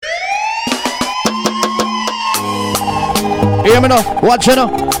Hear me now? Watch it now.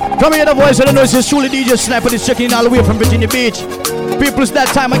 Come here, the voice of the noise is truly DJ Sniper is checking in all the way from Virginia Beach. People, it's that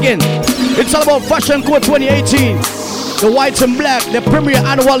time again. It's all about Fashion Code 2018. The whites and black, the premier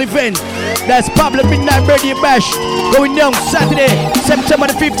annual event. That's Pablo Midnight Birthday Bash. Going down Saturday, September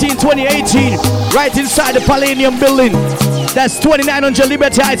the 15th, 2018. Right inside the Palladium building. That's 2900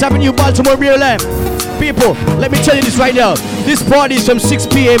 Liberty Heights Avenue, Baltimore, Maryland. People, let me tell you this right now. This party is from 6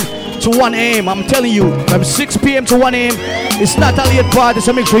 p.m. to 1 a.m. I'm telling you, from 6 p.m. to 1 a.m. It's not a late party,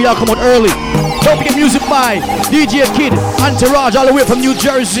 so make sure y'all come out early. Don't forget music by DJ Kid, Entourage, all the way from New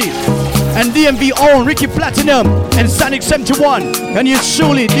Jersey. And DMV own Ricky Platinum and Sonic 71. And you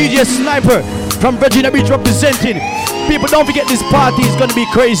truly DJ Sniper from Virginia Beach representing. People, don't forget this party is gonna be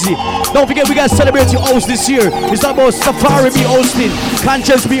crazy. Don't forget we got Celebrity Host this year. It's not about Safari be hosting,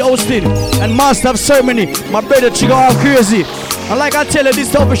 Conscience be hosting, and Master of Ceremony, my brother Chico all crazy. And like I tell you, this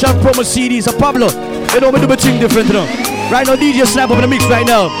is the official promo CD. So Pablo, you know we do a thing different, you know. Right now, DJ Sniper in the mix right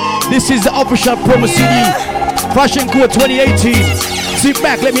now. This is the official promo CD. Fashion Code 2018. Sit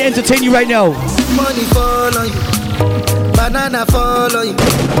back, let me entertain you right now. Money fall on you, banana fall on you,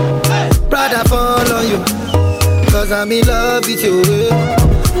 Prada fall on you, cause I'm in love with you.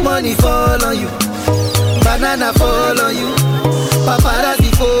 Money fall on you, banana fall on you, paparazzi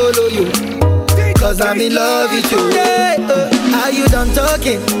follow you, cause I'm in love with you. Are you done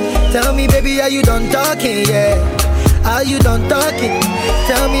talking? Tell me baby, are you done talking? Yeah. Are you done talking?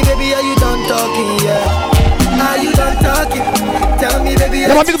 Tell me baby, are you done talking? Yeah. Are you done talking? Tell me baby.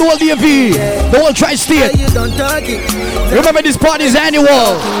 Come on, big the whole DMV, the whole tri-state. Remember this party is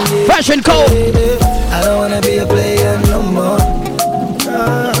annual. Fashion Code. I don't wanna be a player no more.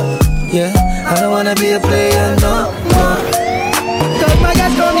 Yeah, I don't wanna be a player no more. Cause my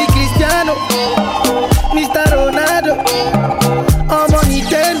guys call me Cristiano, Mr. Ronaldo, I'm on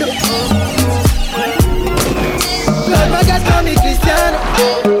Nintendo. Cause my guys call me Cristiano,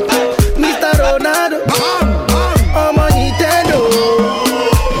 Mr. Ronaldo, I'm on Nintendo.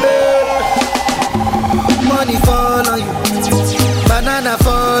 Money fall on you, banana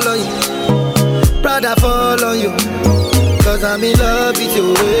fall on you, Prada fall on you, cause I'm in love with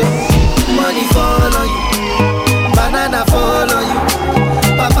you. Money fall on you, banana fall on you,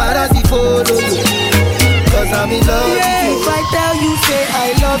 paparazzi follow you, cause I'm in love with you. If I tell you, say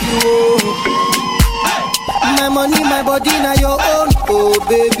I love you, my money, my body, now your own, oh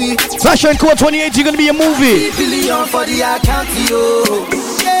baby. Fashion Code 2018 gonna be a movie. $3 billion for the account, yo.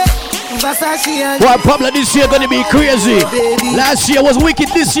 Well, Pablo, this year gonna be crazy. Last year was wicked,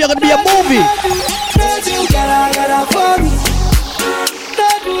 this year gonna be a movie.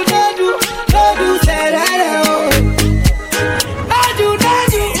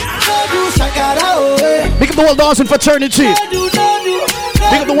 Pick up the whole dancing fraternity.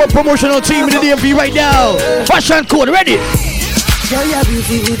 Pick up the whole promotional team in the DMV right now. Fashion Code, ready?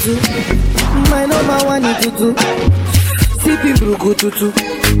 My number one is tutu. Sipping bruku tutu.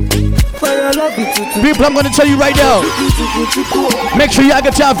 People, I'm gonna tell you right now. Make sure y'all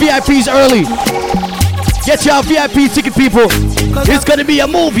get your VIPs early. Get your VIP ticket, people. It's gonna be a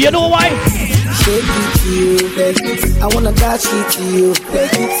movie, you know why? I wanna dash it to you.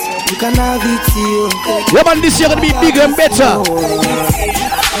 You can have it to you. Yeah, man, this year gonna be bigger and better.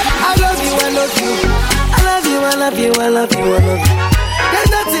 I love you, I love you. I love you, I love you, I love you, I love you. There's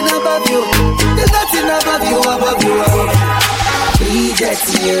nothing above you. There's nothing above you, above you, above you. Reject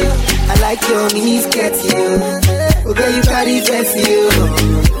you. I like your mini skirt, you. Okay, you carry fancy, you.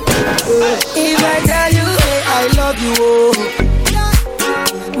 If I tell you, hey, I love you, oh.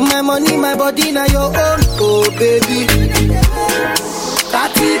 My money, my body, now your own, oh baby.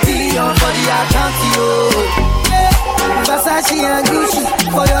 30 billion for the account, yo. Versace and Gucci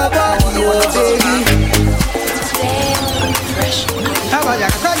for your body, oh baby.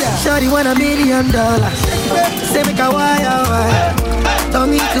 Shawty want $1 million. Say make a wire. Tell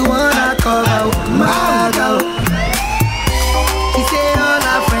me to wanna cover my girl. He say all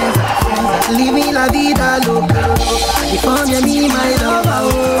our friends living la vida loca. If I'm me, my lover,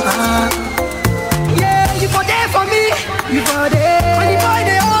 oh. Yeah, you for there for me. You for there. When you find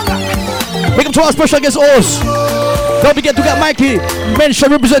the hunger. Make up to our special guest host. Don't forget to get Mikey Mention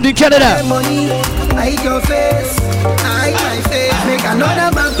representing Canada. Money, I hate your face. I hate my face. Make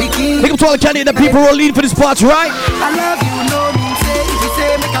another man picking. Make up to all the Canadian people who are leading for this party, right? I love you, no mean say. If you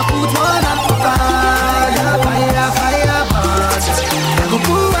say make a put one up for fire, fire, go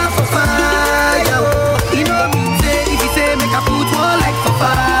put one for fire. You know mean say. If you say make a put one like for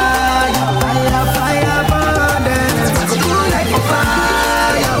fire, fire, burn them. Go put like for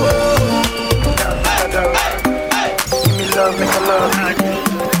fire. Give me love, make a love.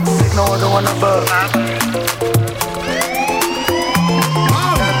 No other one above.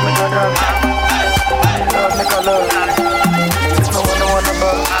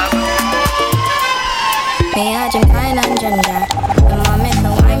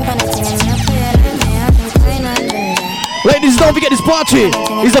 Don't forget this party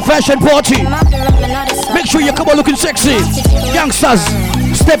is a fashion party. Make sure you come out looking sexy. Youngsters,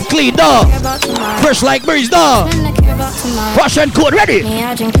 step clean, dog. Fresh like breeze, dog. Fashion code ready.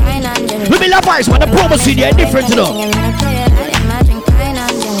 Let me love eyes, man. The promo scene here different, you know.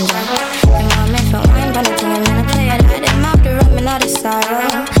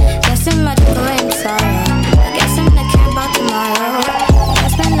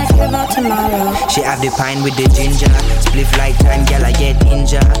 She have the pine with the ginger. Spliff like time, girl, I get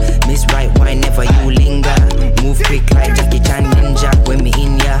injured. Miss right wine, never you linger. Move quick like Jackie Chan ninja. When me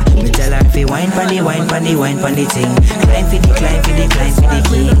in ya, me tell her if you wine pandy, wine pandy, wine pandy thing. Climb for the, climb for the, climb for the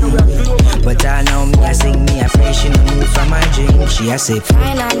king. But I know me, I sing me, I pray she no move from my drink. She I say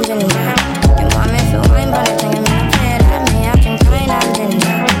fine and ginger. You want me for wine pandy thing, I'm gonna play it at me. I drink fine and ginger. You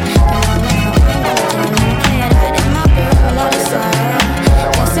want me for wine pandy thing, I'm gonna play it at them. I'll be rubbing all the sorrow.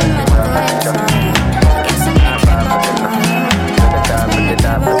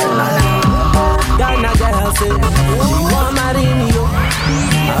 Ghana girl say she want marry me, yo. I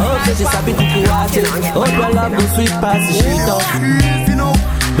hope that she's happy to watch it. Hope your love go sweet past the sheet up.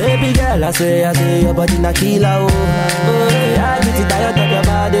 Baby girl, I say your body na killer, oh. Oh, yeah, I get it tired of your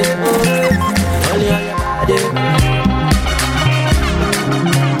body, oh. Only on your body.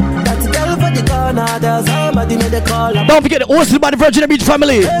 Don't forget the hosted by the Virgin Beach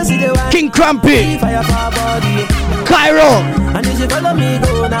family. King Crampy, Cairo,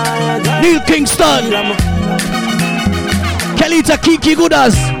 Neil Kingston, Kelita, Kiki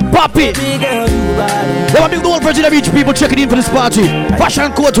Goodas, Papi. They want the whole Virgin Beach people checking in for this party.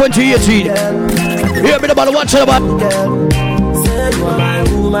 Fashion Code 2018. Hear me about watch it about. Say you are my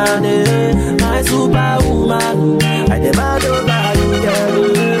woman, my superwoman. I demand over you,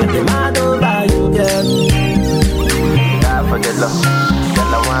 girl. I demand over you, girl. Die for the love.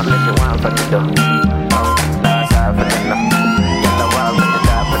 Girl, I want make you want for the love. Die for the love. Girl, I want make you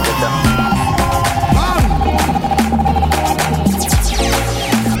die for the love.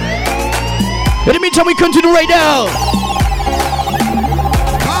 In the meantime, we continue right now.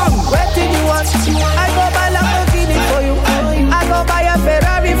 What do you want? I go buy Lamborghini for you. I go buy a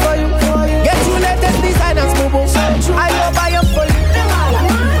Ferrari for you. Get you latest designers, boo. I go buy them for you.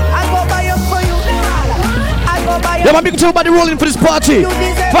 I go buy them for you. I go buy them. Yeah, my big talk about the rolling for this party.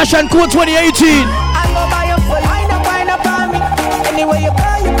 Fashion Code 2018. I go buy them for you. Wind up on me. Anyway you go,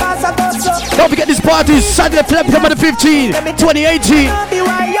 you pass a bus up. Don't forget this party is Saturday, September 15, 2018.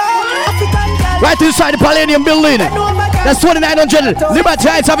 Right inside the Palladium building. That's 2900 Liberty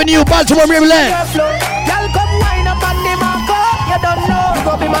Heights Avenue, Baltimore, Maryland. Y'all come wind up on the marco. You don't know, you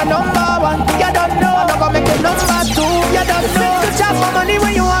go be my number one. You don't know, I'm gonna make you number two. You don't know, you charge for money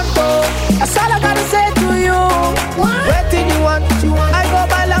when you want to. That's all I gotta say to you. What did you want? I go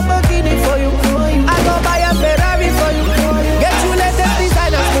buy Lamborghini for you. I go buy a Ferrari for you. Get you latest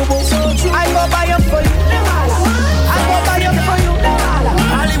designers, boo. I go buy them for you. I go buy them for you.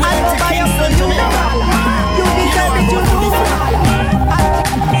 I go buy them for you. You deserve it, you know.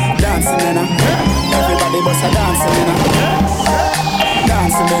 Dancing, man. Everybody bust a dancing, man.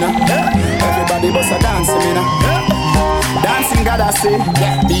 Dancing, man. Everybody bust a dancing, man. Dancing, God, I say.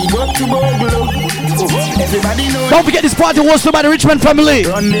 Big up to Boglo. Everybody know. Don't forget this party hosted by the Richmond family.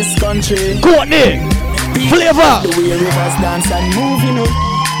 Run this country. Courtney, Flavor, the way rivers dance and move, you know.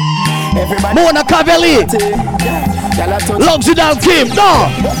 Everybody. Mona Cavelli, Luxy Down Kim. No.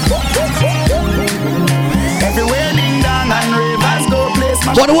 Everywhere ding dong and rivers go place.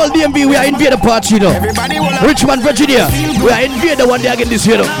 For the whole DMV, we are invading the party, you know. Richmond, Virginia, we are invading the one day again this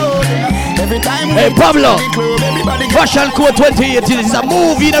year, you know. Hey Pablo, Fashion Code 2018, this is a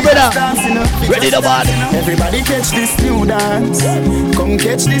movie, you know, brother. Ready to bad. Everybody catch this new dance. Come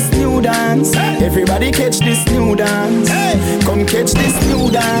catch this new dance. Everybody catch this new dance. Come catch this new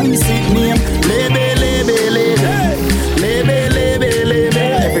dance. It name Lebe, Lebe, Lebe. Lebe, Lebe, Lebe.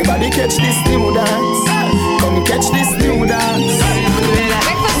 Everybody catch this new dance. Come catch this new dance.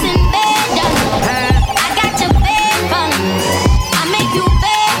 Breakfast in bed, I got your bed on. I make you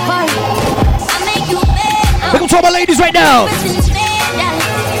bed for you. I make you bed. We're going to talk about ladies right now.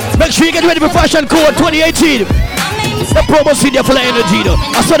 Make sure you get ready for Fashion Code 2018. The promo scene there full of energy, though.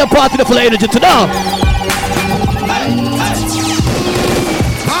 I saw the party there full of energy today.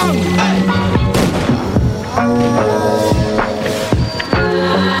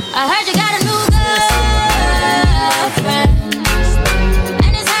 I heard you got a new girlfriend,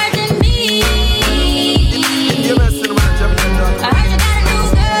 and it's hurting me. I heard you got a new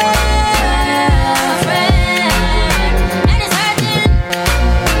girlfriend, and it's hurting.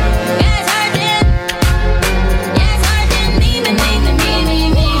 Yeah, it's hurting. Yeah, it's hurting me.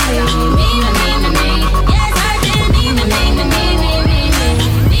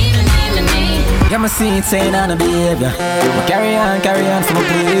 see it saying on a behavior. Carry on for my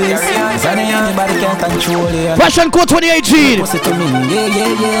place. Anybody can control it. Fashion Code 2018. Yeah,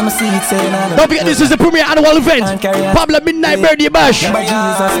 I see it saying on a Don't forget, this is the premier annual event. Pablo Midnight Birthday Bash.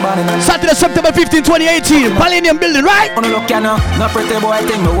 Saturday, September 15, 2018. Palladium Building, right? No pretty boy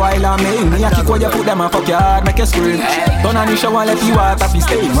think me while I'm me. Me a kick when you put them and fuck your heart, make you scream. Don't on the shower, let you walk off the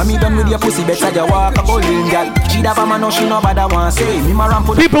stage. When me done with your pussy, better you walk a bowling, girl. She da man, no she no bad, I want say. Me ma ramp.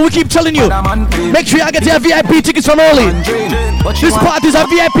 People, we keep telling you, make sure you get your VIP tickets from early. This party is a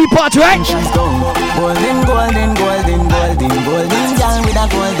VIP party, right? Golden, girl with a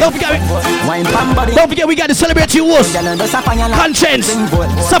golden. Don't forget, we got to celebrate you host. Conscience,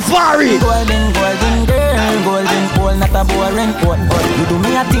 Safari. Golden pole, not a boring pole. You do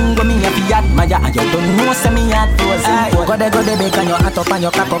me a thing, go me a fi admire, and you don't know say me a frozen pole. Go there, bake and you hat up and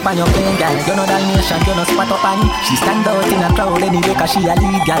you cock up and you clean, girl. You know Dalmatian, you know spot up and she stand out in a crowd anyway, cause she a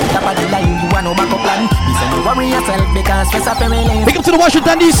lead, girl. Top of the line, you want no back up plan. Me say no worry yourself because stress up every lane. Pick up to the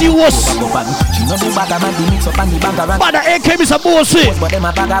Washington DC host. She know the bag man, the mix up and the bag around. But the AK is a bossy. But them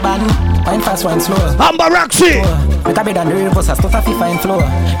a bag around. Wine fast, wine slow. Ambaraxi. Better be than the reverse, a stuff a fi fine flow.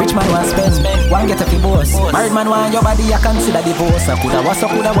 Rich man want spend, one get a fi boss. Married man want your body, I consider divorce. Coulda was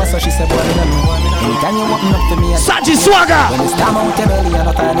so, she said, boy, no. Anytime you open up to me, Sachi Swagger. When it's time out your belly, I'm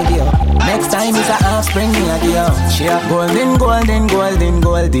not on the deal. Next time is a offspring, me a deal. She a golden, girl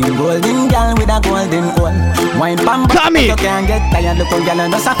with a golden gold. Wine pam, you can't get tired, look on girl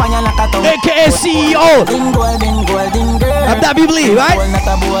and just a fire like a tongue. AKA CEO. Golden girl. Of that Bibli, right? Not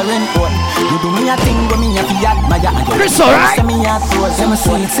a boring gold. You do me a thing, go me a fi admire. Chris, alright? Me a throat, them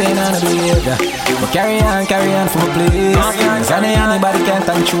see it saying on the behavior. But carry on for my place. Cause anybody can't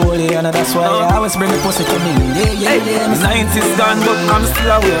control it, and that's why I always bring the pussy to me. Yeah. 90s done, but I'm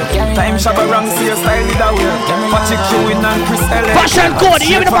still aware. Time shabba wrong, see your style is aware. Watch it queuing and Chris L. Fashion Code, you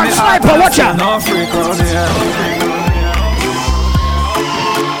hear me the back sniper, watch out. No freak on here.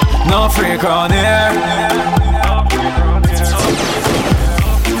 No freak on here.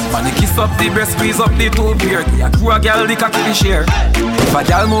 Man, the kiss up the breast, squeeze up the two beard. Yeah, crew a girl, the cocky the share. If a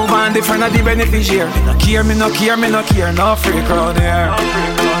girl move on, different of the beneficiary. Me no care, no freak round here.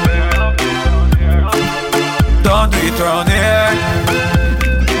 Don't do it round here.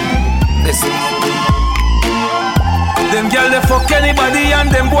 Listen. Them girl, they fuck anybody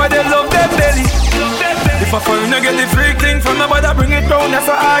and them boy, they love their belly. If a foreigner get the freak thing from nobody, bring it down, that's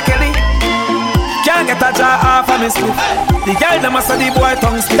a R. Kelly. Can't get a jar off of me split. The girl them a say the boy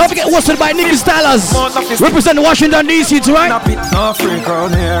tongue split. Don't forget hosted by Nicky Stylers. Represent Washington DC, right? No freak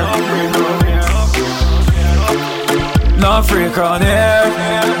on here. No freak on here.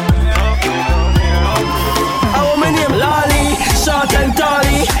 How my name? Lolly, short and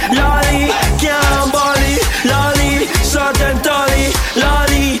tally. Lolly, can't bally. Lolly, short and tally.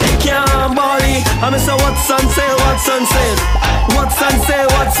 Lolly, can't bally. I'm say what's on sale, what's on sale. What's on sale,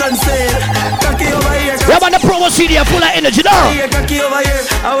 what's on sale. Cocky over here. Yeah, man, the promo CD are full of energy now. Cocky over here.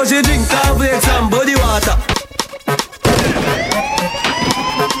 I was you drink cornflakes and body water.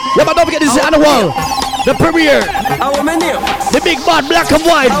 Yeah, but don't forget this is annual. The premiere. How my name? The big bad black and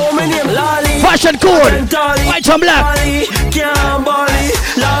white. How my name? Lolly. Fashion Code. White and black. Lolly, can't bally.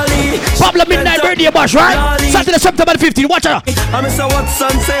 Lolly. Pablo Midnight Birthday Bash, right? Saturday, September 15. Watch out. I'm say what's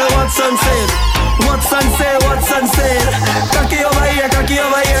on sale, what's on sale. What's on sale, what's on sale. Cocky over here, cocky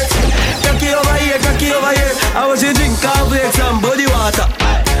over here. Cocky over here, cocky over here. I was you drink cornflakes and body water.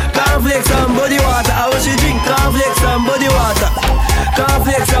 Cornflakes and body water. I was you drink cornflakes and body water.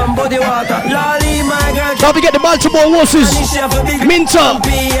 Cornflakes and body water. Lolly, my girl. Don't forget the Baltimore horses. Minter.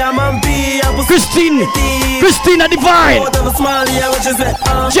 Christina Divine.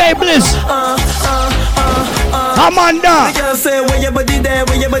 Jay Bliss. Amanda.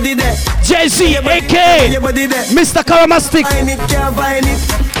 JC, AK. Mr. Karamastic. Can't find it.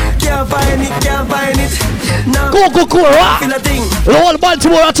 Go, the whole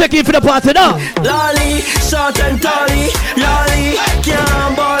Baltimore are checking for the party now. Lolly, short and tally. Lolly,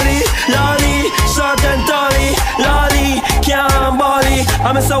 can't bally. Lolly, short and tally. Lolly, can't bally.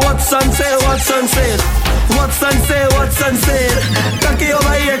 I'm say what's on sale, what's on sale. What's on sale, what's on sale. Cocky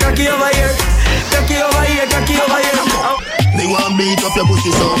over here, cocky over here. Cocky over here, cocky over here. They want beat up your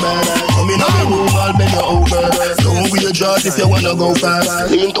pussy so bad. Come in on the room, I'll bend you over. Don't be a judge if you wanna go fast.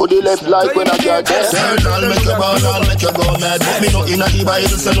 Lean to the left like when I get there. Search, I'll make you burn, I'll make you go mad. Me not in a the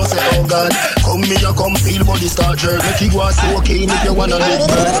Bible, so no say oh God. Come me, you come feel body starcher. Make you go so keen if you wanna live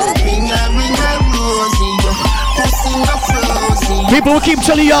bad. People will keep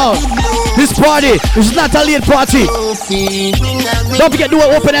telling y'all, this party is not a late party. Don't forget, do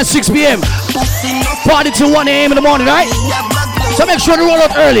it open at 6 p.m. Party till 1 a.m. in the morning, right? So make sure to roll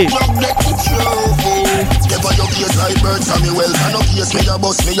out early. birds and me wealth. I no case me a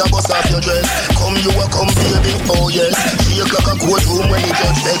bust off your dress. Come you a come baby, oh yes. Shake like a courtroom when the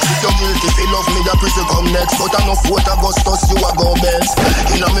judge text. If you're guilty, if you love me, the prison come next. But I no 4th Augustus, you a go best.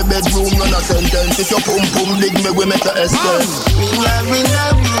 In a me bedroom, run a sentence. If you pum pum dig me, we make a escape.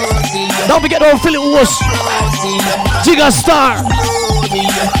 Don't forget our Philly Wars, Jigga Star,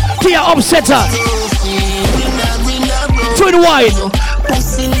 Tia Upsetter, Twin White,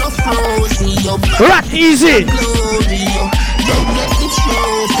 Rat Easy.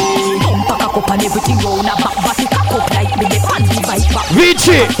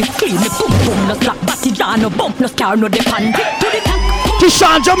 Vichy,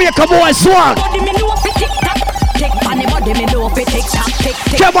 Kishan Jamaica boy swag.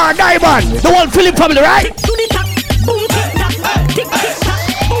 Come on, Diamond, the whole Philip family, right?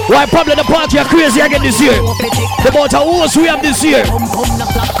 Why probably the party are crazy again this year? The amount of horse we have this year.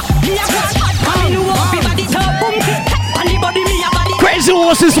 Crazy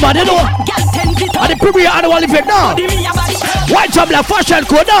horses, man, you know. And the premier annual event now. White top like fashion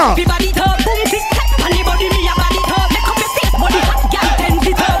code now.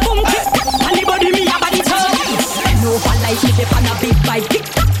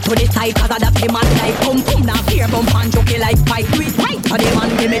 To the side, cause I that the man like pump in a fear bump and joke like fight with right. So the man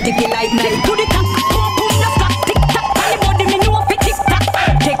give me ticky like night. To the top, pump pump the flat tick tock. On the body me know fi tick tock.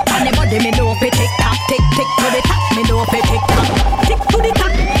 Tick on the body me know fi tick tock. Tick tick to the top me know fi tick tock. Tick to the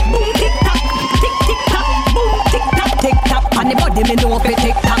top, boom tick tock. Tick tick tock, boom tick tock. Tick tock on the body me know fi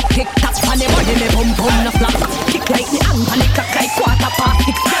tick tock. Tick tock on the body me pump pump the flat. Tick like the hand and it cock like quarter past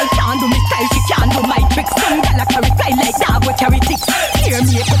 6. Girl can't do me style, she can't do my tricks. Some girl a carry fly like dog we carry ticks. Hear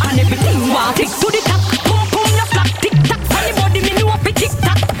me and everything walk tick to the top, pum pum the flat, tick tock. On the body me know fi tick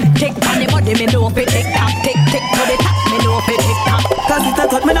tock. Tick on the body me know fi tick tock. Tick tick to the top me know fi tick tock. Cause it a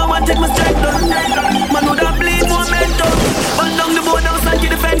thought me no want take my strength down. Man would have bleed momentum. Hold down the board house and keep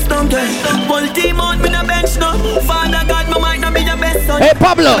the fence down. Full team out me no bench no. Father God me might not be your best son. Hey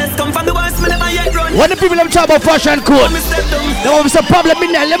Pablo, come from the worst me never yet run. when the people them talk about fashion code, there was a problem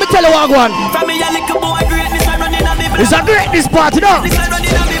in there. Let me tell you what one. From me a little boy greatness I running on me blood. It's a greatness party now.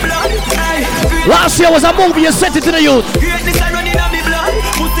 Last year was a movie, you sent it to the youth.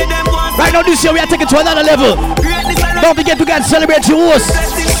 Right now this year we are taking it to another level. Don't forget to get celebrate your host,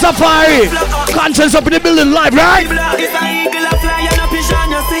 Safari. Conscience up in the building live, right?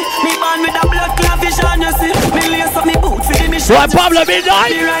 What problem is that?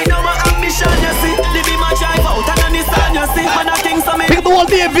 Pick up the whole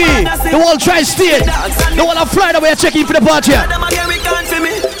DMV, the whole tri-state, the whole of Florida we are checking for the party. Pick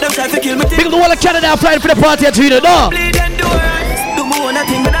up the whole of Canada flying for the party at Twitter, no?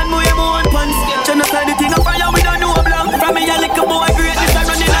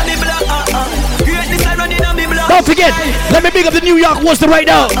 Don't forget, let me pick up the New York Worcester right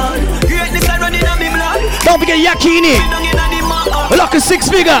now. Don't forget Yakini, Lucky Six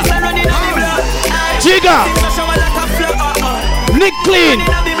Figure, Jigga, Nick Clean,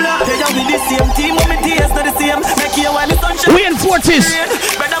 we in Fortis,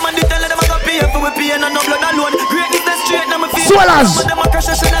 Swellers,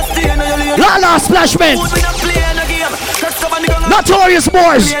 Lala Splashman, Notorious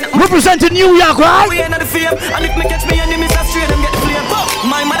Boys, representing New York, right?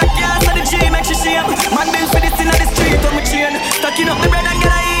 My mother can't the G make she shame. Man been for this in the street on my chain. Stacking up the bread and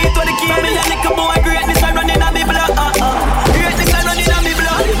get a eat when the key. Me a little boy greatness I running on me blood. Greatness I running on me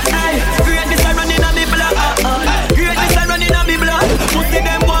blood. Greatness I running on me blood. Greatness I running on me blood. Pussy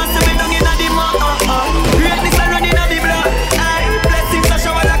them wants to be down in the mud. Greatness I running on me blood. Blessings I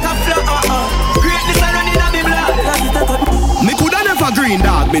shower like a flood. Greatness I running on me blood. Me coulda never green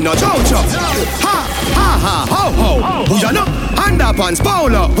dog, me no chow-chow. Ha, ha, ha, ho, ho. Who ya know? Underpants,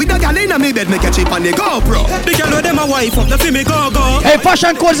 Paolo. With the gal inna me bed, me catch it on the GoPro. The gal with them a wife up, the fi me go. Hey,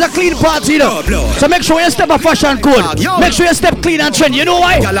 fashion code is a clean party, you know. So make sure you step a fashion code. Make sure you step clean and trendy. You know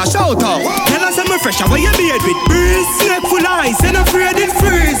why? Gal a shout out. Tell us I'm fresh, how you beard with breeze. Snake full eyes, and afraid it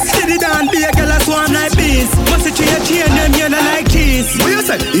freeze. Steady down, be a gal a swarm like bees. Must it chain them yellow like keys. What you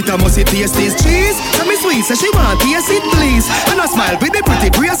say? It a must it taste this cheese. Tell me sweet, so she want taste it please. And I smile with the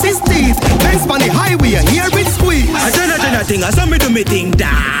pretty braces teeth. Benz on the highway, here it squeeze. I don't thing, I saw me do me thing, dog.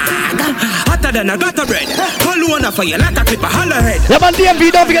 Hotter than I got a bread. Call one for you like a clip of holler head. Yeah, man,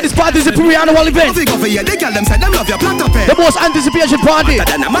 DMV, don't forget this party is a premiere annual event. They tell them, say them love your platter peg. The most anticipation party.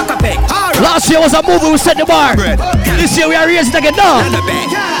 Hotter than a maca peg. Last year was a movie, we set the bar. This year we are raising again now.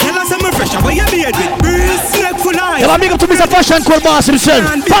 Tell us I'm fresh, how you beard with breeze. Snake full eyes. Yeah, big up to Mr. Fashion Code Boss himself.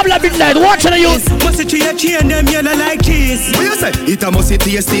 Pablo Midnight, watching you. Must it chain them yellow like cheese. What you say? It a must it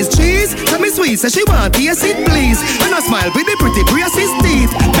taste this cheese. Tell me sweet, say she want taste it please. And I smile with the pretty braces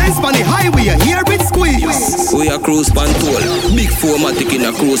teeth. Benz on the highway, here with squeeze. We a cruise control. Big 4matic in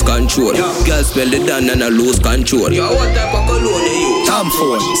a cruise control. Girls spell the down and a lose control. Yo, what type of cologne you? Tam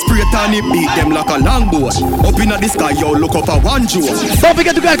phone. Spray on it, beat them like a longboard. Up in the sky, yo, look up a one joke. Don't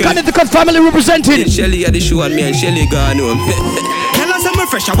forget to get Connecticut family represented. Shelly at the show and me and Shelly gone home. Tell us I'm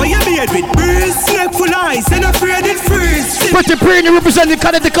fresh, what you made with breeze. Snake full eyes, and afraid it freeze. Pretty pretty representing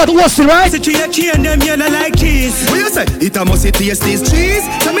Connecticut, Worcester, right? Must it chain them yellow like cheese. What you say? It a must it taste this cheese.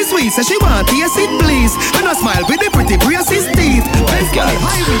 Tell me sweet, say she want taste it please. And I smile with the pretty braces teeth.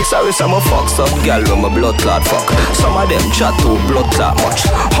 Sorry, some of fucks up, girl, when my blood clot fuck. Some of them chat to blood clot much.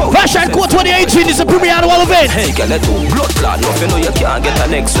 Fashion Code 2018 is a premier annual event. Hey, girl, let do blood clot. No, you know you can't get the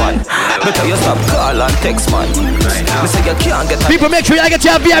next one. Better you stop call and text, man. Me say you can't get. People, make sure you get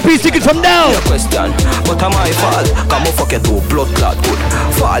your VIP ticket from now. Your question, but am I fall? Come on, fuck it to blood clot good.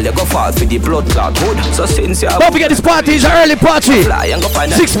 Fall, you go fall for the blood clot good. So since you don't forget this party is an early party.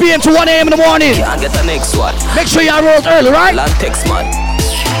 6 p.m. to 1 a.m. in the morning. Can't get the next one. Make sure you roll early, right? And text, man.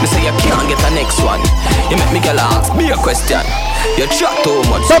 Me say you can't get the next one. You make me girl ask me a question. You chat too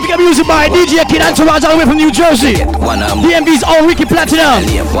much. Don't forget music by DJ Kid Entourage all the way from New Jersey. DMV's own Ricky Platinum.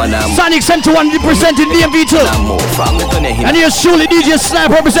 Sonic Center 1 representing DMV 2. And here's Shuli DJ Snap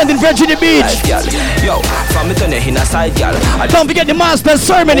representing Virginia Beach. Yo, from me turn in a side, girl. Don't forget the master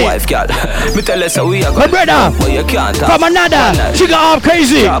ceremony. Wife, girl. Me tell us we are my brother. You can't from another. She got off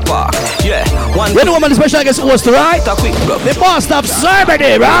crazy. Yeah. We're the woman special guest host, right? The boss stop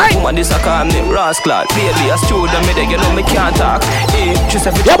ceremony, right? Woman, this a calm name, rascal. Baby, a student, me you know me can't talk.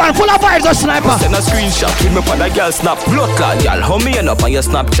 Yeah, man, full of vibes, a sniper. Send a screenshot with me for the girl snap. Blood clot, girl, how me end up on your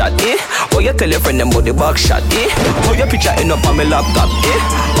Snapchat, eh? How you tell your friend them about the back shot, eh? How your picture end up on my laptop, eh?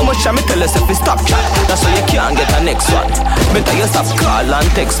 How much time me tell yourself to stop chat? That's why you can't get the next one. Better you stop call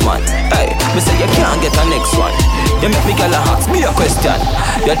and text, man. Hey, me say you can't get the next one. You make me girl ask me a question.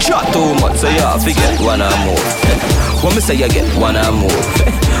 You chat too much, so you have to get one or more. When me say you get one or more.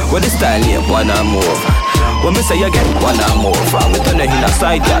 When the style name one or more. When me say you get one or more. From me turn in a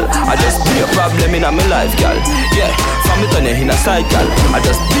side, girl. I just be a problem in my life, girl. Yeah, from me turn in a side, girl. I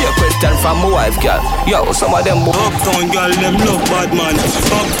just be a question from my wife, girl. Yo, some of them uptown girl, them love bad man.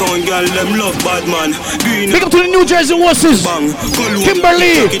 Uptown girl, them love bad man. Big up to the New Jersey Horses.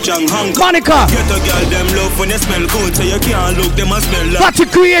 Kimberly, Monica. Get a girl, them love when they smell good, so you can't look them and smell like. Party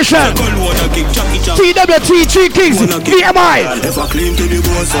Creation. TWT, G Kings, BMI. If I clean to the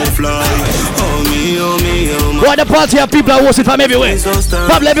bones so fly. Oh me, oh me, oh my. What the party have people are hosting from everywhere.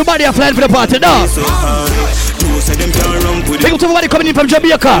 Probably everybody are flying for the party now. Big up to everybody coming in from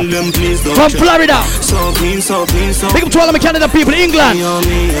Jamaica, from Florida. Big up to all of my Canada people, England.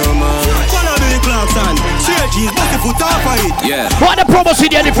 Yeah. What the promo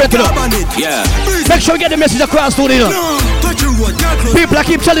CD are different, you know? Yeah. Make sure we get the message across to you. People, I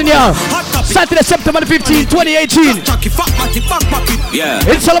keep telling you. Saturday, September 15, 2018. Yeah.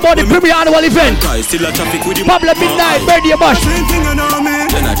 It's all about the premier annual event. Pablo Midnight, birthday bash.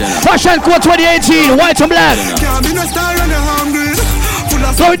 Fashion Code 2018, white and black.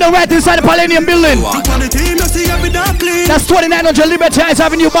 So we know right inside the Palladium building. That's 2900 Liberty Heights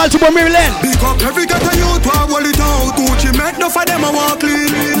Avenue, Baltimore, Maryland. Every ghetto youth who hold it out, Gucci make no for them a walk clean.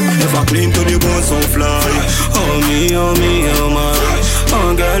 If I clean to the bone so fly. Oh me, oh me, oh my.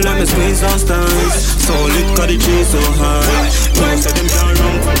 Oh girl, let me squeeze those times. So lit, cause the cheese so high. Don't say them can't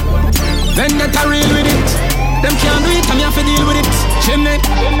run. Then get a real with it. Them can't do it, and you have to deal with it. Chimney.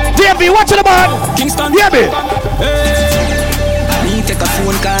 DMV, watch it about Kingston. DMV. Hey. Me take a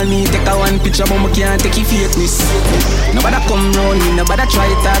phone call, me take a one picture, but me can't take your fakeness. Nobody come round me, nobody try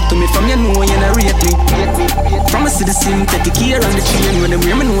to talk to me. From you know you not rate me. From a citizen, take the key around the chain. When them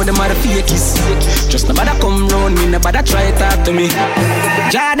hear me know them are the fakies. Just nobody come round me, nobody try to talk to me.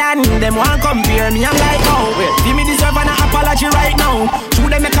 Jordan, them want compare me, I'm like, oh, give me deserve an apology right now. True,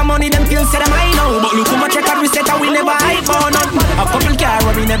 they make a money, them feel said I'm I know. But look how much record we set, I will never hype on none. A couple car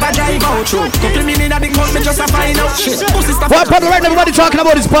where we never drive out through. Couple million at the cost, me just a find out. Shit, pussy stuff. Right, everybody talking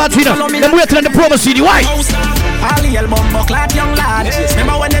about this party now. Them waiting on the promo CD. Why? All the album bucklat young lad.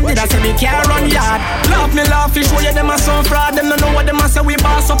 Remember when them did I say me can't run yard. Laugh fish show you them a so fraud. Them don't know what them a say we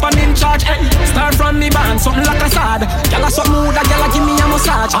boss up and in charge. Start from me band something like a sad. Gyal a something mood, gyal a give me a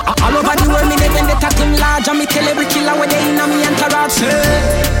massage. All over the world me they when they talk him large. And me tell every killer where they in a me entourage.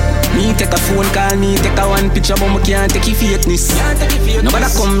 Me take make a phone call me, take a one picture, but me can't take your fakeness. Nobody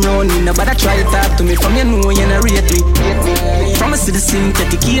come round me, nobody try to talk to me. From you know you not rate me. From a citizen, take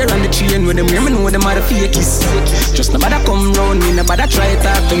the gear on the train with them, hear me know them are the fakies. Just nobody come round me, nobody try to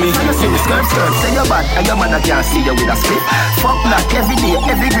talk to me. Skirt, say you're bad, and your mother can't see you with a split. Fuck black every day,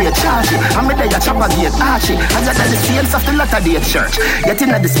 every grade charge it. I'm there, you chop a gate, arch it. And you're the saints of the latter day church. Get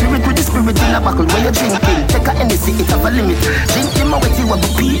in the spirit with the spirit in a buckle. When you're drinking, take a Hennessy, it have a limit. Drink him away till you will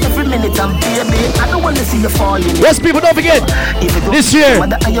pee every minute. And baby, I don't want to see you falling. Yes, people, don't forget, this year,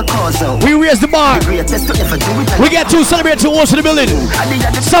 we raise the bar. We get to celebrate to host in the building.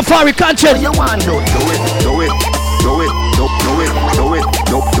 Safari Conscience. You want to do it, do it, do it, do it, do it,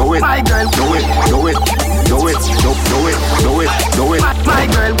 do it, my girl, do it, do it, do it, do it, do it, do it, my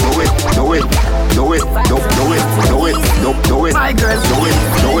girl, do it, do it, do it, do it, do it, do it, my girl, do it,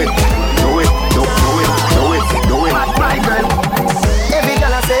 do it, do it, do it, do it, my girl. Every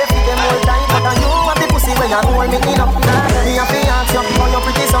girl I say, fit them all time, but I know what the pussy when you hold me in up. Me a fi ask you, how you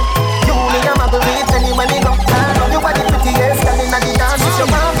pretty so? You me a muggle with anywhere me go. You are the prettiest girl in the dance. If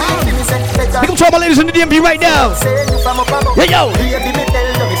you want me, me say better. Big up to all my ladies in the DMV right now. Hey yo. Baby, me tell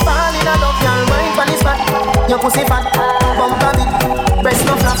you, me fall in love, your mind for this fat. Your pussy fat, bump a bit. Breast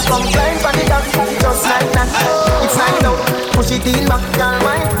no flap, come climb for the dog. Just like that, it's like out. Push it in back, your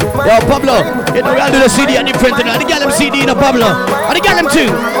mind. Yo, Pablo, you know I'll do the CD at different tonight. I got them CD in a Pablo. I got them too.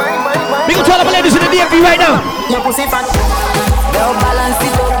 Big up to all my ladies in the DMV right now. Your pussy fat. Yo, balance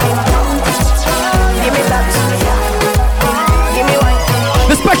it up. Give me that. Give me one.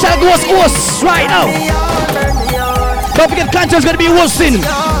 The special host right now. Don't forget, Conscience gonna be hosting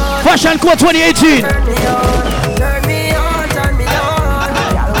Fashion Court 2018. Turn me on, turn me on.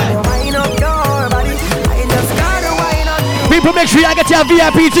 Wind up your body. I just gotta wind on you. People, make sure you get your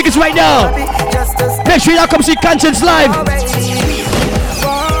VIP tickets right now. Make sure you come see Conscience live.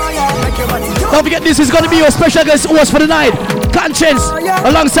 Don't forget, this is gonna be your special guest host for the night. Conscience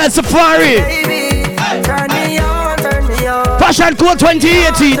alongside Safari. Turn me on, turn me on. Fashion Court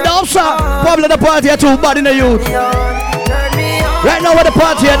 2018. No, sir. Probably the party are too bad in the youth. Right now, we're the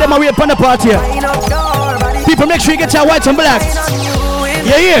party here. Them are waiting for the party here. People, make sure you get your whites and blacks.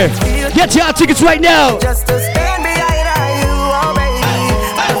 Yeah, here. Get your tickets right now.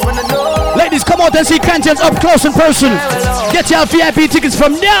 Ladies, come out and see Conscience up close in person. Get your VIP tickets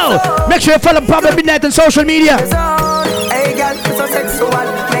from now. Make sure you follow Pablo Midnight on social media.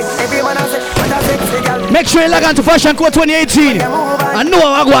 Make sure you log on to Fashion Court 2018. I know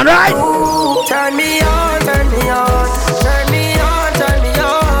how I go on, right? Turn me on, turn me on. Turn me on, turn me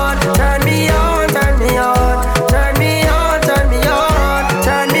on. Turn me on, turn me on. Turn me on, turn me on.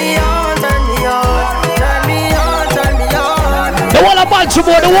 Turn me on, turn me on. Turn me on, turn me on. The wall of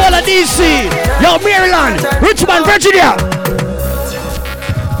Baltimore, the wall of DC. Yo, Maryland, Richmond, Virginia.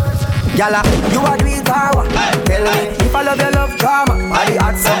 Yalla, you are doing power. Tell me if I love your love drama. Body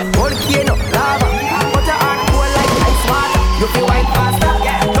hot some volcano lava. But your heart cold like ice water. You feel white faster.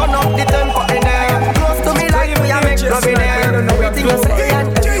 Turn up the tempo in there. Close to me like me, I make love in there. Everything you say and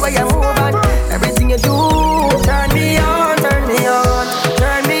everywhere you move and everything you do. Turn me on, turn me on.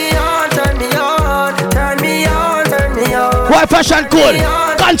 Turn me on, turn me on. Turn me on, turn me on. Why Fashion Court?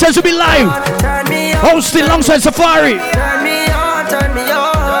 Conscience will be live. Hosting alongside Safari. Turn me on, turn me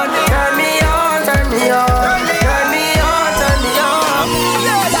on. Turn me on, turn me on. Turn me on, turn me on.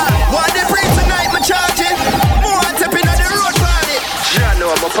 What they bring tonight, my charging. More on tipping on the road party. Yeah,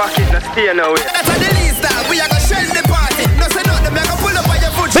 no, my pocket not stay nowhere. That's how the least that we are gonna shell the party. No say nothing, we are gonna pull up on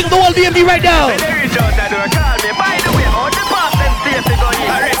your foot. Big up the whole DMV right now. When they reach out that door, call me. By the way, all the past and safety go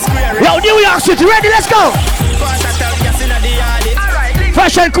in. Yo, New York City, ready? Let's go.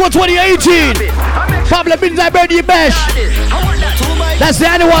 Fashion Court 2018. Pablo Midnight Birthday Bash. That's the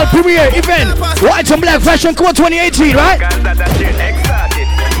annual premiere event. White and Black Fashion Court 2018, right?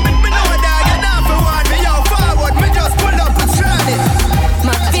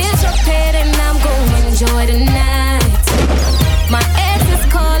 My bills are paid and I'm gonna enjoy the night. My ex is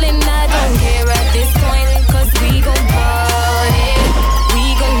calling, I don't care at this point. Cause we gon' party.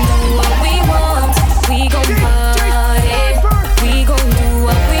 We gon' do what we want. We gon' party. We gon' do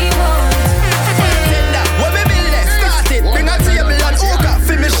what we want. When we build it, start it. Bring a table and hookah,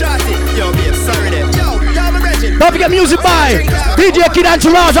 finish shot it. Yo, babe, sorry then. Yo, I'm ready. Don't forget music by DJ Kid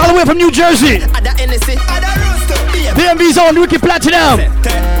Entourage all the way from New Jersey. DMV's own Ricky Platinum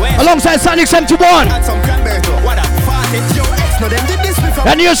alongside Sonic 71.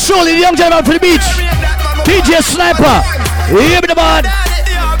 And you're surely the young gentleman for the beach. DJ Sniper. Here be the man.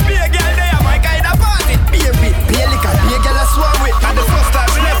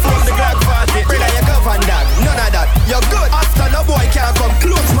 You're good. After no boy can't come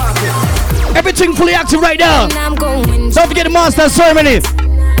close, market. fully active right now. Don't forget the Monster Ceremony.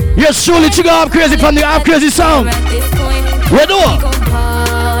 Yes, truly, Trigger Up Crazy from the Up Crazy Sound. We do it.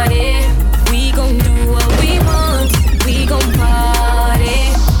 We gon' do what we want. We gon' party.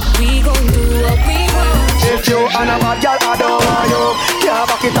 We gon' do what we want. If you and a bad girl, I don't want you. Can't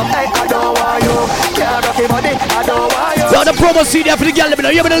back it up, I don't want you. Can't rock your body, I don't want you. Yo, the promo CD for the girl, let me know.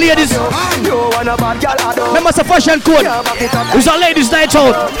 You the ladies. You and a bad girl, I don't. Remember, it's a fashion code. It's a ladies' night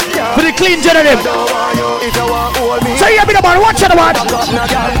out for the clean generative. So you be the man, watch the man.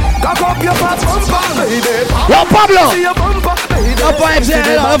 Cock up your fat bumper, baby. Yo, Pablo. See your bumper, baby.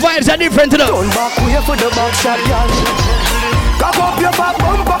 The vibes are different to them. Turn back way for the back shot, girl. Cock up your fat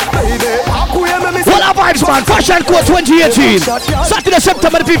bumper, baby. What up, vibes, man? Fashion Code 2018. Saturday,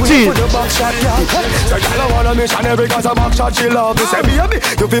 September 15th. So girl, I wanna mission every cause a back shot she love me. Say, baby,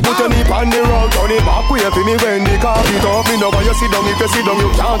 you fi put your knee on the rug. Turn it back way for me when the car get off. Me know when you sit down, if you sit down, you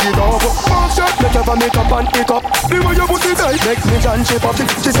can't get off. Back shot, make you vomit up and pick up. The way you put it right, make me can chip up.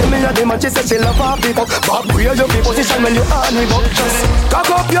 She say me a dem and she say she love her pick up. Back way you be position when you on it up. Cock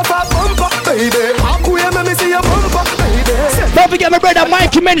up your fat bumper, baby. Back way make me see your bumper, baby. Don't forget my brother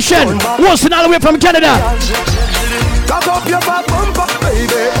Mikey mentioned. Wilson all the way from Canada. Cock up your fat bumper,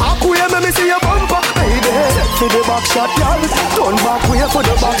 baby. Back way make me see your bumper, baby. For the back shot, y'all. Turn back way for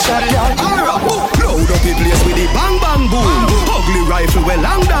the back shot, y'all. Alright, load up the place with the bang bang boom. Ugly rifle with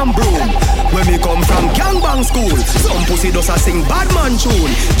long damn broom. When me come from gangbang school, some pussy does a sing bad man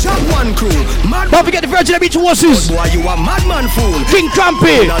tune. Jack one crew, mad. Don't forget the Virgin Beach Horses. Boy, you a madman fool. King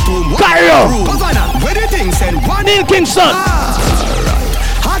Crampy, Cairo, Governor, where the thing send one Neil Kingston,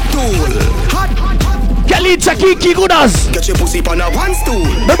 hot tool, hot. Kelly Chakiki Goodas. Get your pussy on a one stool.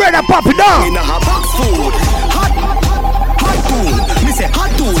 My brother Papi down. In a box food. Hot tool. Me say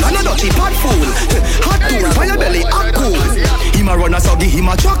hot tool. I know cheap hot fool. Hot tool. Fire belly hot cool. Him a run a so give him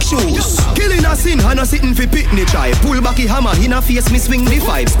a truck shoes. Killing a sin. I no sitting fi picnic try. Pull back the hammer. In a face me swing the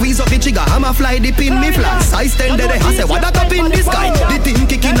five. Squeeze up the trigger. Hammer fly the pin me flash. I stand there. I say what that up in the sky. The thing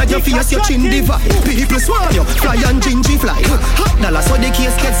kicking at your face. Your chin divide. People swarm you. Fly and gingy fly. Hot dollar so the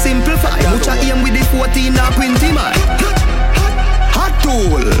case get simplified. Mucha aim with the 14 or 20 man. Hot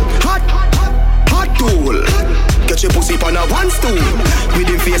tool. Hot tool. Get your pussy on a one stool. With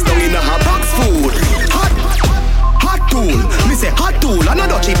him face down in a box food. Hot tool. Me say hot tool.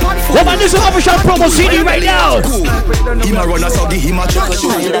 Another cheap hot food. Well, man, this is an official promo CD right now. Him a runner so give him a track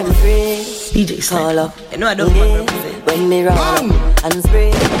shoe. DJ Solo, you know I don't when me run up and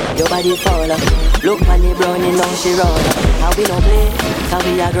spray, your body fall up. Look on the brownie, now she run up. How we don't play, how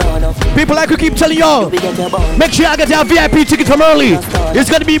we are grown up. People like to keep telling y'all, make sure you get your VIP ticket from early. There's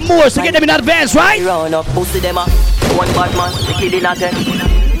gonna be more, so get them in advance, right? Run up, pussy them up. One bad man, the kid in a tent.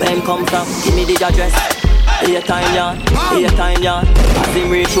 Where him come from, give me the address. Here time yard. As him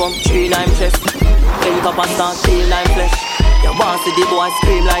reach home, 3-9 chest. Think up and start, feel 9 flesh. You want to see the boy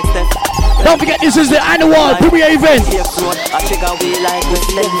scream like Steph. Don't forget, this is the annual premiere event.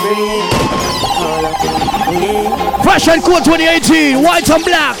 Fashion Code 2018, white and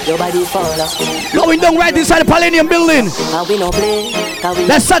black. Going down right inside the Palladium building.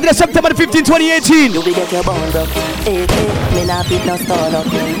 That's Saturday, September 15, 2018. You will get your bone broke. Me not beat no stone up.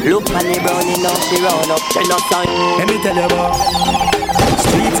 Look on the brownie, now she run up. She not sign. Let me tell you about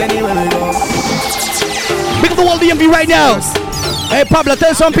streets anywhere we go. Big up the whole DMV right now. Hey Pablo,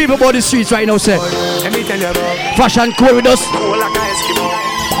 tell some people about the streets right now, sir. Let me tell you about Fashion Code with us.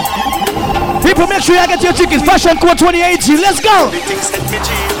 People, make sure you get your tickets. Fashion Code 2018. Let's go.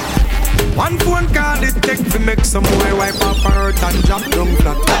 One phone call it take to make some boy wipe up her hurt and drop down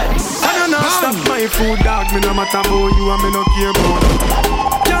flat. I don't know stop my food dog. Me no matter about you and me no care about.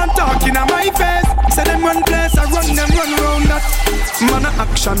 Can't talk in my face. Say them run place, I run them run round that. Man a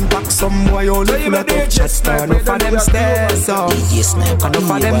action back some boy all over the top chest. Enough of them stairs up. Enough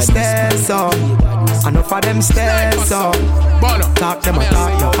of them stairs up. Enough of them stairs up. Talk them a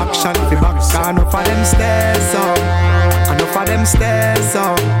talk, no action fi back. Enough of them stairs up. Enough of them stairs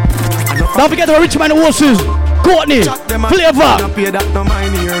up. Don't forget the Richmond Horses, Courtney, Flavor,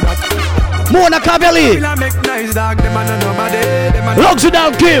 Mona Cavelli,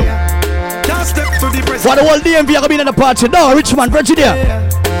 Luxudal Kim. For the whole DMV are coming in the party. No, Richmond, Virginia.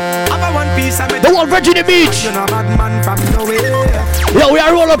 The whole Virginia Beach. Yo, we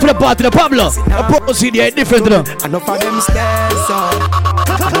are rolling up for the party, the Pablo. The promo CD is different, you know. Enough of them stairs up.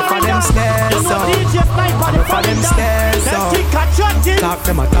 Enough of them stairs up. Enough of them stairs up. Talk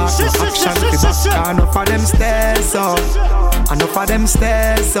them a talk, no action fi back. Enough of them stairs up. Enough of them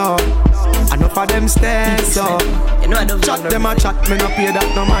stairs up. Enough of them stairs up. Chat them a chat, me no pay that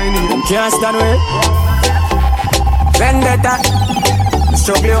no mind. Can't stand with vendetta.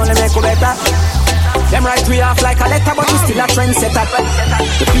 Struggle only make you better. Them right we off like a letter, but we still a trendsetter.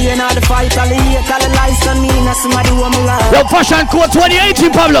 The pain of the fight, all the hate, all the lies on me. Now somebody who me love. Yo, Fashion Code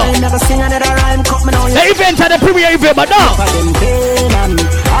 2018, Pablo. I never sing another rhyme, cut me now. The event at the premiere event, but now.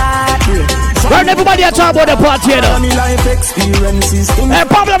 Right, everybody are talking about the party here. Hey,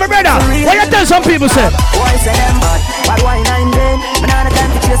 Pablo, my brother, what you tell some people, say? Why say them bad? Bad wine I'm vain. But now the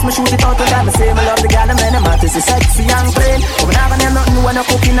time to chase me, shoot it out to them. I say me love the girl, and man, I'm out. This is sexy and plain. But when I have nothing new, when I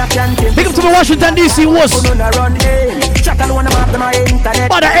cook in a canteen. Pick up to the Washington, D.C. was. But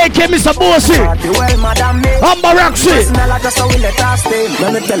the AK, Mr. Bossy. Humber Roxy.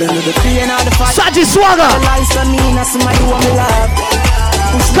 Saji Swagger.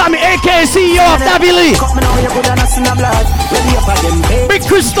 Got me AK, CEO of Davili. Big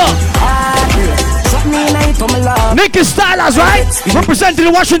Crystal. Nicky Stylers, right?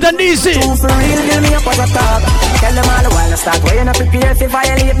 Representing Washington, D.C. Tell them all the while I start. Why you not prepare if you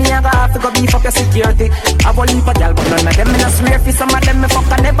violate me? I have to go beef up your security. I've only for y'all, but none of them in a swear for some of them. Me fuck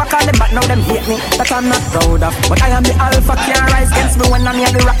I never call them back, now them hate me. That I'm not proud of. But I am the alpha, can't rise against me when I'm near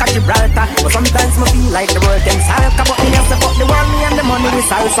the rock of Gibraltar. But sometimes me feel like the world thinks Salka. But me has to fuck the world, me and the money with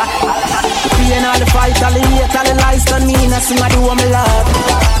salsa. The pain, all the fight, all the hate, all the lies on me. Now somebody who me love.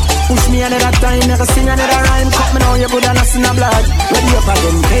 Push me another time, never sing another rhyme. Cut me now, you good and I see no blood. Ready up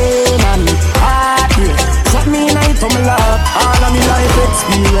again, pain and heartbreak. Shut me night for my love. All of me life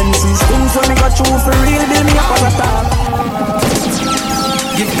experiences. Things when me got through for real, build me up as a top.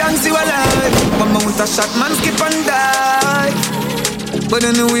 Give thanks you alive. One more with a shot, man, skip and die. But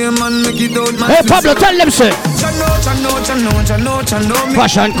anyway, man, make it out, man. Hey, Pablo, tell them, sir.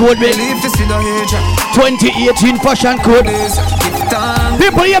 Fashion Code, baby. 2018 Fashion Code.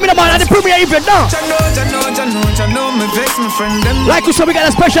 People hear me, the man, at the premiere event now. Like we said, we got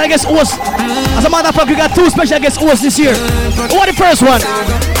a special guest host. As a matter of fact, we got 2 special guest hosts this year. What the first one?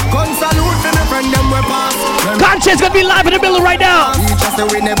 Conscience gonna be live in the building right now.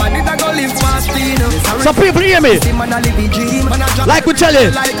 Some people hear me. Like we tell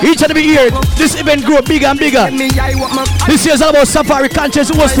you, each and every year, this event grow bigger and bigger. This year's all about Safari Conscience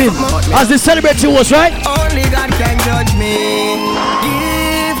hosting as they celebrate you host, right? Only God can judge me.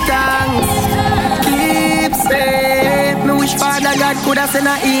 Give thanks, keep safe. Me wish Father God could have sent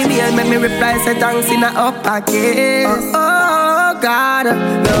an email. Make me reply, say thanks in a uppercase. Oh God,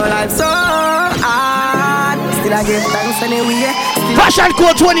 no life so hard. Still I give thanks anyway. Fashion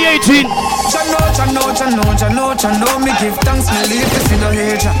Code 2018. Chano, me give thanks, me live to see the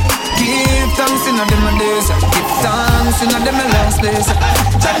hate. Give thanks in a dem days. Give thanks in a dem last days.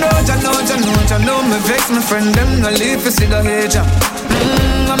 Chano, me vex my friend them, no live to see the hate.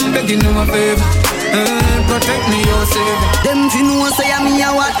 I'm begging you a favor. Protect me, your savior. Them fi know say I'm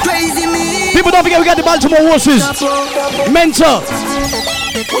here, what crazy me. People don't forget we got the Baltimore horses. Mentor.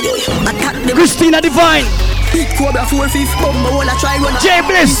 Christina Divine. Big Cobra 4-5 bomb, all I try run. J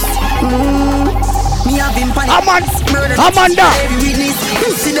Bliss. Me have been panic. Amanda.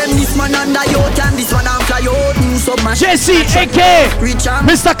 You see them this man under your and this one I'm fly out. New submachine. Jesse, AK.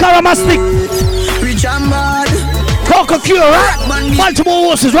 Mr. Karamastic. Rich and bad. Coca Cure, right?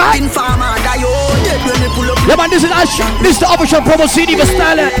 Baltimore horses, right? Yeah, man, this is the official promo CD for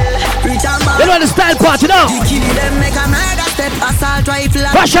Style. They know the style part, you know.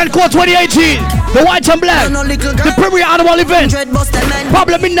 Fashion Code 2018, the white and black, the premier annual event.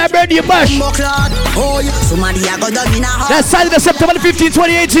 Problem Midnight Birthday Bash. That's Saturday, September 15,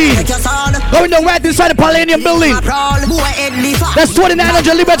 2018. Going down right inside the Palladium building. That's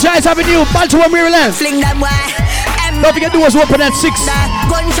 2900 Liberty Heights Avenue, Baltimore, Maryland. Don't forget doors open at 6.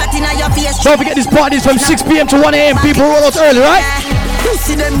 Don't forget these parties from 6 p.m. to 1 a.m. People roll out early, right? You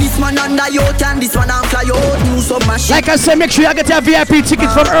see them this man under your and this one I'm fly out. New submachine. Like I said, make sure you get your VIP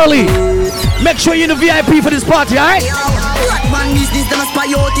tickets from early. Make sure you're in the VIP for this party, alright? Black man business, them spy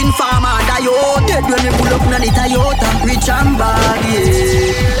out in farmer die out. Dead when you pull up on the Toyota. Rich and bad,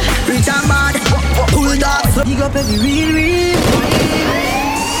 yeah. Rich and bad. Pull dogs. Big up every real.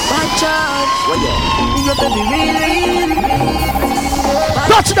 Watch out. Big up every real.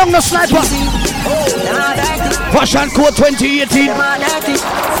 Touchdown the sniper. Fashion Code 2018. Them are dirty,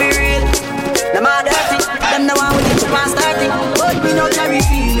 for real. Them are dirty. Them the one with the past 30. But we no carry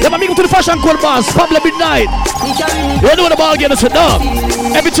feeling. Them are to the Fashion Code boss. Problem Midnight. You know the ball game. I said no.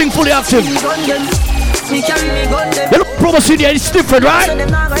 Everything fully active. The promo CD is different, right? So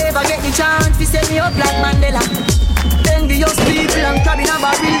them not gonna ever get the chance to set me up like Mandela. Envious people and cabin a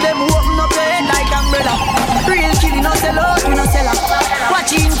barrel. Them open up their head like umbrella. Real killing no sell out, we no sell out.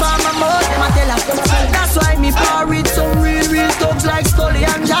 Watching for my mouth, them a tell her. That's why me par with some real thugs like Scully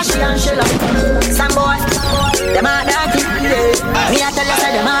and Joshy and Shella. Some boy, them a dirty, yeah. Me a tell you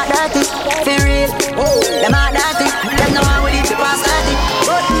say them a dirty, for real.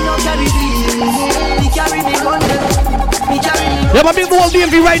 Yeah, but big the whole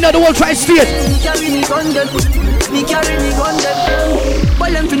DMV right now, the whole tri-state. Me carry me gun them. Well,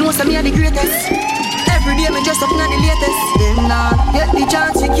 them fi know say me are the greatest. Every day me dress up in the latest. Them nah get the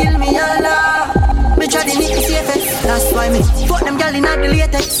chance to kill me, Allah. Me try to make me safest. That's why me put them girl in the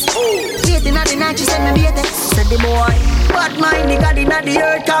latest. Waiting at the night, she send me latex. Said the boy, bad mind, the god in the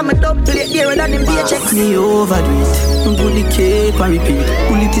earth. Come and double it there than them paychecks. Me overdo it, put the cape and repeat.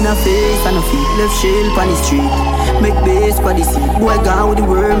 Pull it in her face and her feet. Left shell on the street. Make base for the seat. Boy gone with the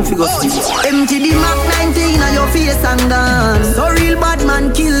worm figure sleep. Empty the Mac 19 on your face and dance. So real bad man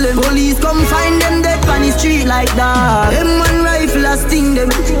kill them. Police come find them dead on the street like that. M1 rifle a sting them.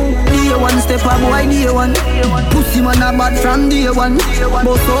 Day one step up, boy day one. Pussy man a bad from day one.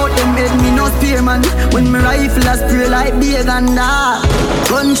 Both out them head me no spear man. When me rifle a spray like big and that.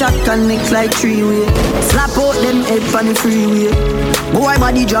 Gunshot connect like three-way. Slap out them head on the freeway. Boy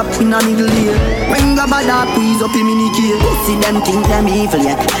body drop in a middle ear. When go bad up, squeeze up him in the key. See them think them evil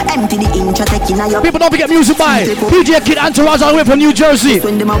yet. Empty the inch taking a your. People don't forget music by DJ Kid Entourage all the way from New Jersey.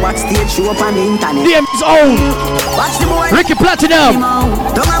 When them a watch stage show up on the internet. DM's own Watch the boy Ricky Platinum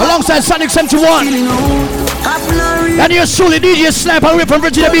alongside Sonic 71. And you're surely DJ Snap all the way from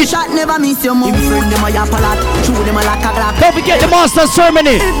Virginia Beach. Never miss your move. Don't forget the Monster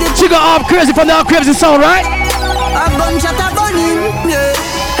Ceremony. She got off crazy from the All Crazy sound, right? A gunshot a gun him.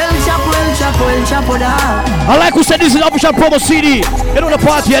 El Chapo da. I like who said this is official promo CD. You know the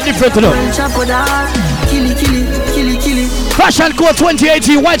party are different to them. El Chapo da. Killy. Fashion Code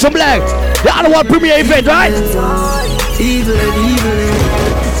 2018, white and black. The other one premiere event, right? Evil.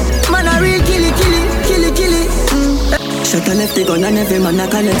 Man a real killy. Shut a left the gun and every man a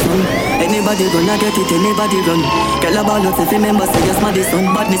collect from. Anybody gonna get it, anybody run. Girl a ball up if you remember say yes my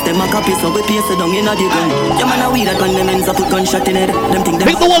son. Badness them a copy so we paste it down in a the gun. Yeah man a weed that gun them ends up put gunshot in head. Them think them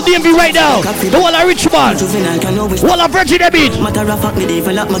make the whole DMV right now. The whole of Richmond. Whole of Virginia Beach. Matter of fact me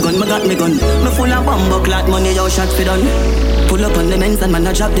develop my gun, me got me gun. Me full of bomb clot money yo shot for done. Pull up on them ends and man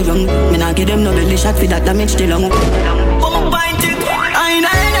a drop the gun. Me nah give them no belly shot for that damage the lung. Boom bind it. I ain't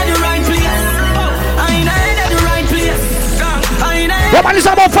at the right place. Yeah, man, it's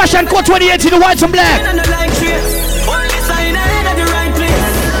about Fashion Code 2018, the white and black. And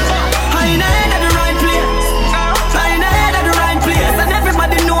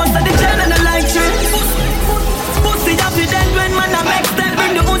everybody knows that the channel like tricks. Pussy up the dead when man a make them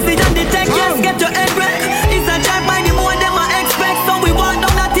bring the pussy and the tech, yes, get your head wreck. It's a drive by the boy, them a expect. So we want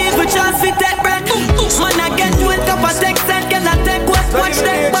down that teeth with chance fit that bread. Man a get wet, cup of text and get a tech wet. Watch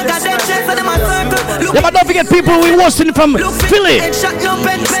them, bag of dead checks and them a circle. Yeah, but don't forget people we watching from Philly.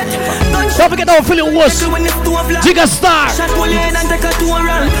 Don't forget our Philly was Jigga Star,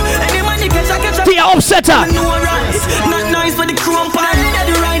 Tia Upsetter,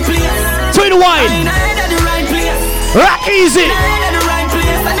 Twin Wine, Rock Easy,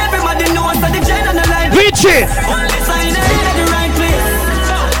 Vici,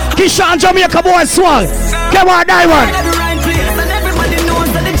 Kishan Jamaica Boy Swag, come on Diamond.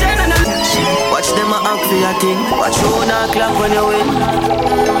 Them a act for your thing. Watch you not clap when you win.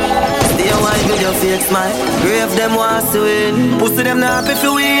 Stay wide with your fake smile. Grave them wants to win. Pussy them not happy if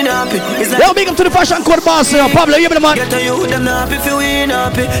you win happy. They'll big up to the Fashion Code boss now. Pablo, you the man. Get to you, them not happy if you win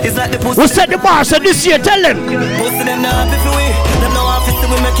happy. It's like the pussy. We'll set the bar so this year, tell them. Pussy them not happy if you win. Them no office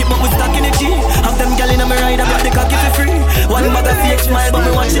we make it but we stuck in the G. Have them gal in a me ride I got the cocky for free. One bag of fake smile but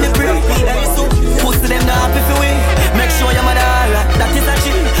me watching it free. Hey so, pussy them not happy if you win. Make sure your mother alright, that is a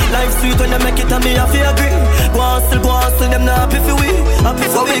G. Life sweet when they make it and me have to agree. Go hustle, them not happy for we. Happy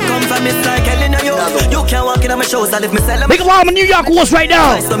for we come from it's like Helen and you can't walk in on my shows and if me sell them. Big alarm in New York was right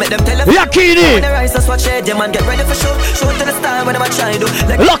now. So make them tell them. Yeah, Keeney. When the rise us watch it, man get ready for show. Show to the style when I'm a try do.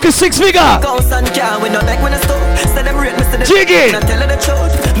 Lucky 6 figure. House and car when no back when I stop. Say them rate me say them. Jiggy. And tell her the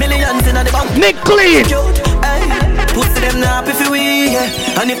truth. Millions in the bank. Nick Clean. Pussy them not happy for we, yeah.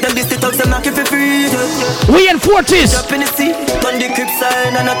 And if them this talks, them not for free, yeah. We in 40s. Up in the sea, on the crib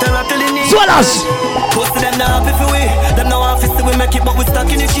side, and not a rap till the knee. Swallows. Pussy them not happy for we. Them no office we make it, but we stuck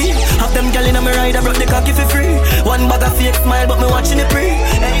in the key. Have them gal in a me ride, I brought the cocky for free. One bag of fake smile, but me watching it free.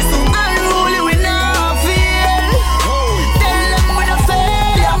 Hey, so unruly we now feel. Tell them we don't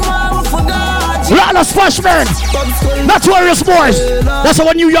fail, I'm all forgot. Lawless Flashman. Notorious Boys. That's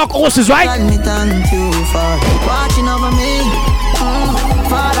our New York horses, right? Watching over me,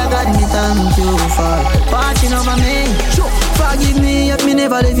 Father God, me thank you for watching over me. Forgive me if me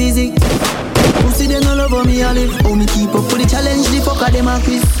never the physic. Pussy them all over me I live. Oh me keep up for the challenge, the fuck of them a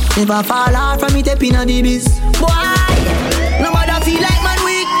quiz. Never fall out from me tapping on the biz. Boy, nobody feel like man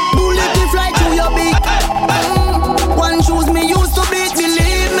weak. Bullet to fly through your beak. One shoes me used to beat.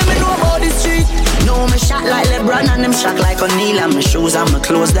 Believe me, me know about the street. No me shot like LeBron and them shot like for Neil and my shoes and my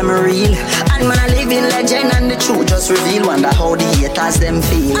clothes, them real. And man, I live in legend and the truth just reveal. Wonder how the haters them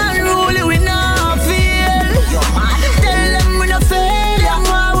feel. Unruly we not feel. Tell them we not fail. And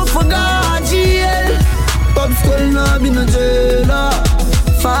why we forgot jail. Pop skull not be no jailer.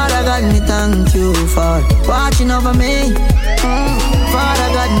 Father God, me thank you for watching over me. Father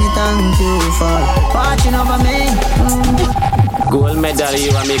God, me thank you for watching over me. Gold medal,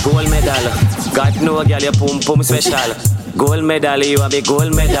 you and me gold medal. God know, girl, you pum pum special. Gold medal, you and me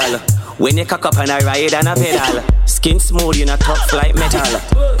gold medal. When you cock up and I ride and a pedal. Skin smooth, you not tough like metal.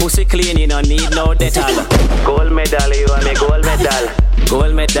 Pussy clean, you don't need no detal. Gold medal, you and me gold medal.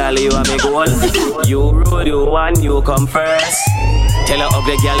 Gold medal, you and me gold. You rule, you won, you come first. Tell her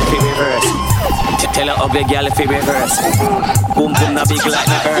ugly girl if you reverse. Tell her ugly girl if you reverse. Boom boom na big like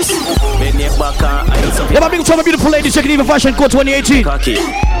the earth. Bend your back and I need some. Yeah, my big trouble beautiful ladies checking even fashion code 2018. Cocky.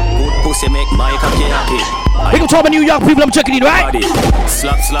 Good pussy make my cocky happy. Big trouble New York people I'm checking in, right? Body.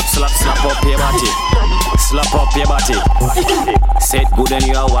 Slap slap slap slap up your body. Slap up your body. Set good and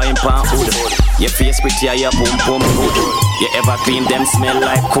you are wine pan hood. Your face pretty and your boom boom good. You ever clean them smell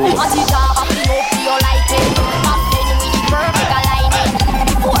like cool.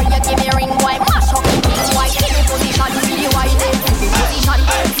 Before you give me ring, boy, mash up the king, boy. Give me position, really wide.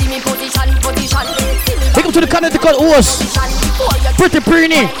 See me position. Take him to the Connecticut horse. Pretty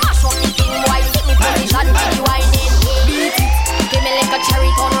preeny. Mash up the king, boy. Give me position, really wide. Beat it, give me like a cherry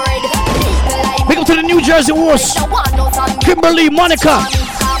on red. Take him to the New Jersey horse. Kimberly, Monica.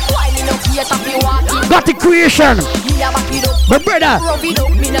 Got the creation. My brother.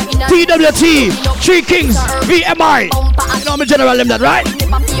 TWT. Three Kings. VMI. You know I'm a general them that, right?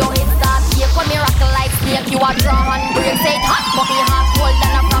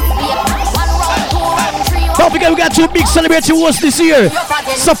 Don't forget we got two big celebrity awards this year.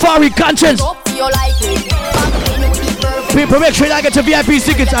 Safari Conscience. People, make sure you get your VIP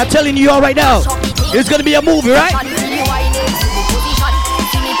tickets. I'm telling you all right now. It's gonna be a movie, right?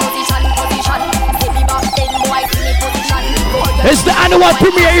 It's the annual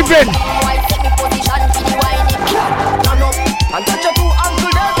premiere event. And touch your two ankle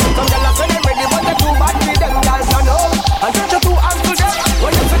there. Some girls are saying ready, but they're too bad for them girls to know. And touch your two ankle there.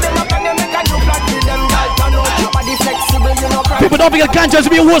 When you see them up and you make a new plan for them girls to know. Your body flexible, you know. People, don't forget Conscience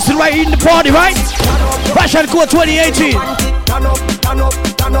will be hosted right in the party, right? Fashion Code 2018. Turn up.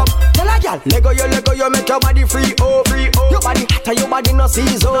 Tell a girl, Lego, you make your body free, oh. Your body hotter, your body no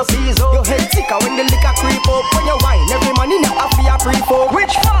season. Your head sicker when the liquor creep up. When you wine, every man in a fear free folk.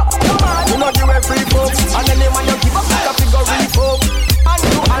 Which fuck? No man, you know you wear free folk. And any man you give up like a figure refolk.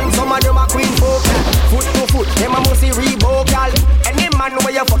 And some of them are queen folk. Foot to foot, them a must see Reebok, girl. Any man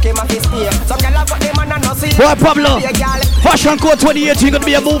where you fuck him a fist near. Some girl have got them and no see. Boy, Pablo, Fashion Code 2018 gonna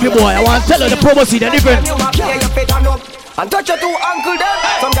be a movie, boy. I want to tell her the promo scene, they're different. And touch your two ankle there.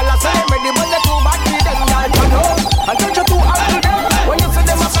 Some girl are saying ready, but they're too bad for them, girl. Turn up. And touch your two ankle there. When you see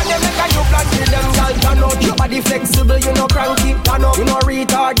them up and they make a new plan for them, girl. Turn up. Your body flexible, you know cranky. Turn up. You know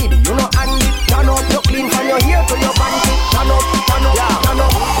retarded, you know handy. Turn up. You clean from your hair to your panty. Turn up.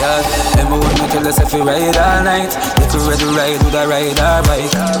 Yeah, remember when me tell us if you ride all night. If you ready ride, would I ride or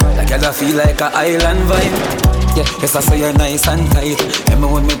bike? Like I feel like a island vibe. Yeah, yes, I say you're nice and tight. Remember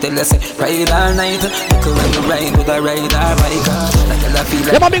when me tell us ride all night. If you ready ride, would I ride or bike? Like I feel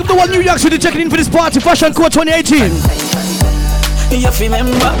like. Yeah, my big the one New York City checking in for this party. Fashion Code 2018. You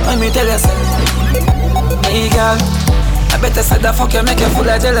remember when me tell us, hey girl, I better say the fuck you make you full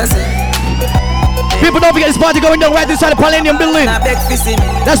of jealousy. People, don't forget this party going down right inside the Palladium building.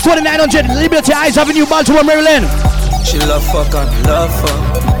 That's 2900 Liberty Heights Avenue, Baltimore, Maryland. She love fuck and love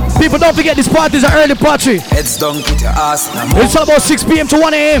fuck. People, don't forget this party is an early party. Heads down, put your ass in a It's all about 6 p.m. to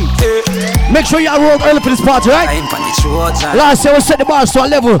 1 a.m. Make sure you are rolled early for this party, right? Last year we set the bars to a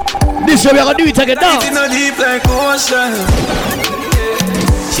level. This year we are going to do it again now.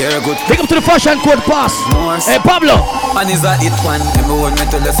 Pick up to the Fashion Code Pass. Hey Pablo. And is that it one? Remember when me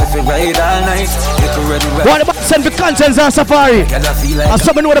tell us if you ride all night. What about send for Conscience on Safari? And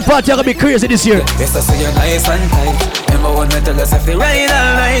some know the party are going to be crazy this year. Yes, I say you're nice and tight. Remember when me tell us if you ride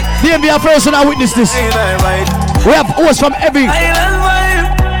all night. DMV are first and I witness this. We have hosts from every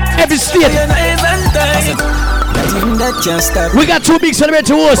state. We got two big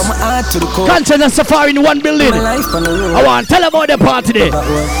celebrity hosts. Conscience and Safari in one building. I want to tell about the party today.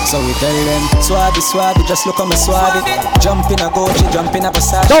 So we tell them, swabby, just look on me swabby. Jump in a Gucci, jump in a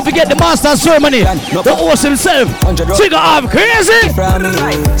Versace. Don't forget the master ceremony. The host himself. Trigger arm crazy.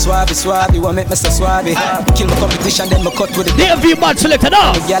 Swabby, what make me so swabby? Kill the competition, then me cut with the DMV bad selector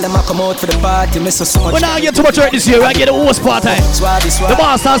now. The girl them come out for the party, me so much. We're not getting too much right this year. I get the host part time. Swabby. The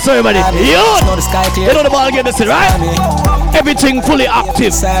master ceremony. Yo, they know the ball game this right? right? Everything fully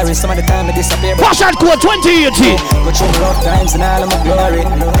active. Sorry, some of the time I disappear. Fashion Code 2018. Go through rough times and all of my glory.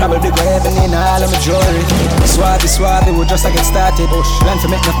 Probably go heaven in all of my jewelry. Swabby, we just get started. Plan to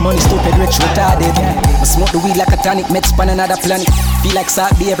make enough money, stupid, rich, retarded. I smoke the weed like a tonic, med span another planet. Feel like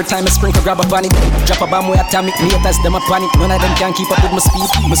Saturday every time I sprinkle, grab a panic. Drop a bomb with atomic, haters, them a panic. None of them can keep up with my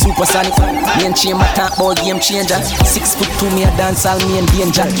speed, my supersonic. Me and chain, my top ball game changer. 6'2", me a dance all me and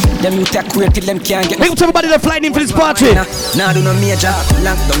danger. Them you take queer till them can't get. Big up to everybody that's flying in for this party. Nah, do no major.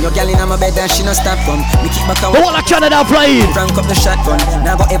 Lock down your girl in my bed and she no stop come. Me keep my count. The whole of Canada flying. Crank up the shotgun.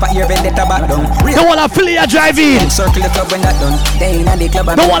 Now go ever hear vendetta back down. The whole of Philly are driving. Circle the club when that done. They in the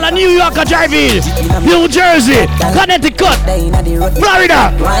club. The whole of New York are driving. New Jersey, Connecticut,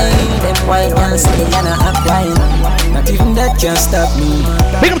 Florida. Wine girls, they gonna act wine. Not even that can stop me.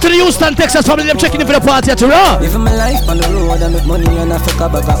 Big up to the Houston, Texas family. Them checking in for the party at Toronto. Living my life on the road and make money and I fuck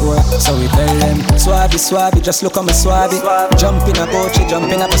up at work. So we tell them, swabby, just look on my swabby. Jump in a Gucci,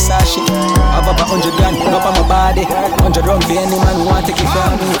 jump in a Versace. Have up 100 grand, up on my body. 100 round for any man who want to take it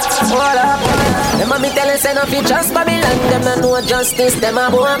from me. Hold up, them a me telling say no fi trust Babylon. Them no know justice, them a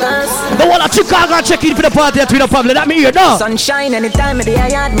bogus. The whole of Chicago checking for the party at Toronto family. That me here now. Sunshine anytime of the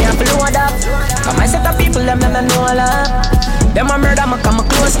yard, me a load up. Come I set the people, them no know love. Them a murder, me come a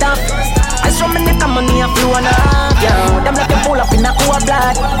close up. I saw me neck and money a flow on up. Yeah, them like them pull up in a cool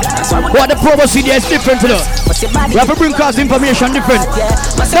blood. What the promo CD is different to them. We have to bring cause information different.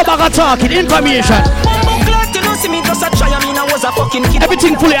 No bag talking, information.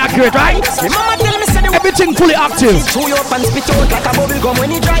 Everything fully accurate, right? Everything fully active.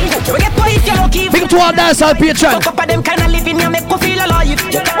 Big up to our dancehall patron.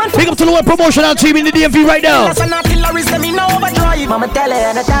 Big up to the promotional team in the DMV right now. Mama tell her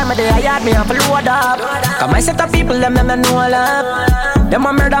anytime of the yard me have to load up. Come I set the people them know love. Them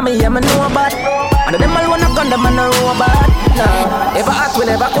a murder me, me know about. And them all wanna gun them and no robot. No, never hot will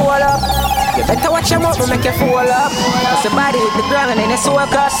never cool up. You better watch them out, we make you fall up. Cause the body hit the ground and then it's so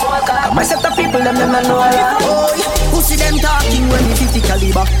cut. Come I set the people them know love. Oh, who see them talking when me 50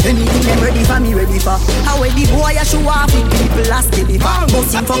 caliber? Anything them ready for me ready for. How the boy I show off with people last deliver.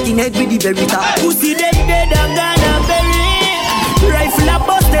 Busting fucking head with the very top. Who see them dead and gone and buried? Rifle a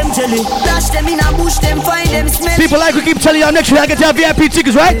bust them jelly. Dash them in a bush, them find them smelly. People like we keep telling you next week I get your VIP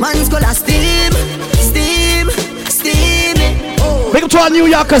tickets, right? Man's gonna steam. Big up to our New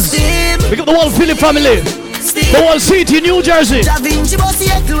Yorkers. Big up the whole Philly family. The whole city, New Jersey. What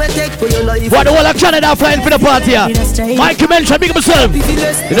the whole of Canada flying for the party here. Mikey mentioned, big up yourself.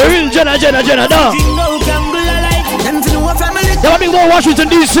 The real Jenna, no. There will be more Washington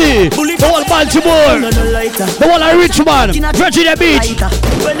DC, the whole Baltimore, the whole of Richmond, Virginia Beach.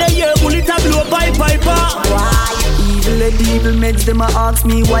 When they hear bullet a blow by piper. Evil meds them a ask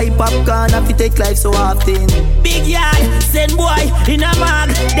me why popcorn have to take life so often. Big yard, send boy in a mag,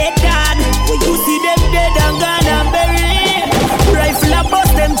 dead dog. You see them dead and gone and buried. Rifle a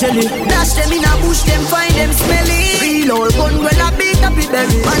bust them jelly. Dash them in a bush, them find them smelly. Real old gun when I beat up it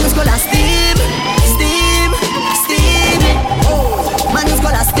berry. Man's gonna steam. Man's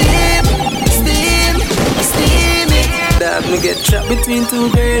gonna steam it. That me get trapped between two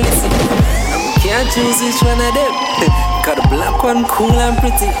girls. Can't choose which one of them. Cause the black one cool and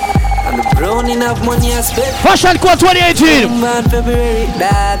pretty, and the brown enough money I spent. Fashion Code 2018. February,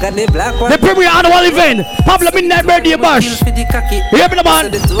 dog, and the black one. The premier annual event, Pablo Midnight Birthday Bash. You hear me, the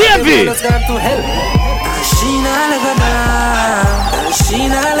man? DMV.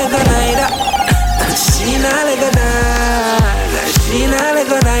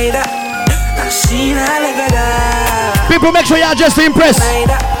 People, make sure you are just to impress.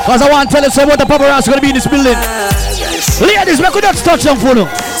 Cause I want to tell you what the paparazzi gonna be in this building. Ladies, make sure that's touch them for them.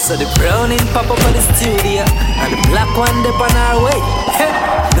 So the brown in pop up on the studio, and the black one dip on our way.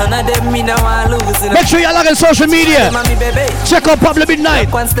 None of them me now want lose. Make sure you're logging social media. Check out Pablo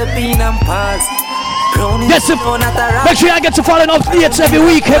Midnight. One step in and pause. Yes, make sure you get to follow updates every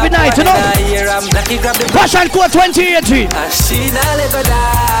week, every night, you know. Fashion Code 2018.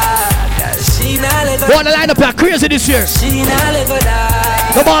 What the lineup are crazy this year.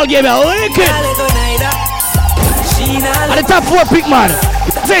 The ball game is wicked. And the top 4 pick, man.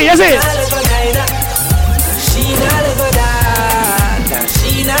 See, you see.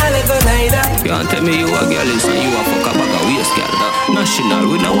 You can't tell me you a girl is and you a fuck a bag of waist, girl. National,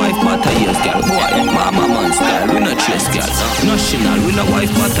 we no wife but a years, girl. Boy, mama man style, we no chase, girl. National, we no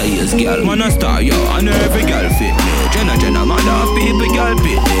wife but a years, girl. Man a star, yo, and every girl fit me. Jenna, man of people, girl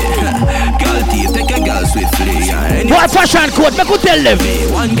fit me. Girl teeth, take a girl swiftly. What Fashion Code, make you tell them.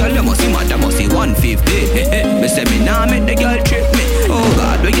 One girl, you must see mad, must see 150. Me say me nah make the girl trip me. Oh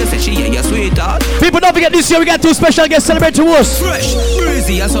God, when you say she ain't your sweetheart. People Don't forget this year we got two special guests celebrating us. Fresh,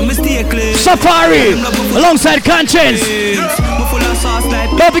 breezy, as a mistake. Safari, alongside Conscience.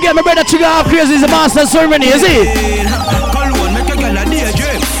 Don't forget my brother Trigger Half Crazy is the master of ceremony, is he?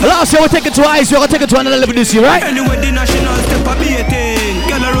 Last year we take it to ice, we're gonna take it to another level this year, right? Anyway, the national step a beating.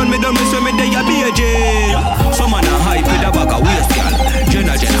 Girl around me down, me say me they a beating. Some man a hype with a bag of waist, girl.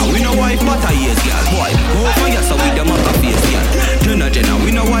 Jenna, we no wife but a yes, girl. Boy, go for yes, so we them a face, girl. Jenna,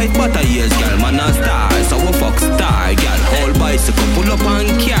 we no wife but a yes, girl. Man a star, so we fuck star, girl. Whole bicycle pull up and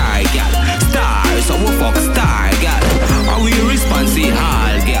car, girl. Star, so we fuck star, girl. And we responsive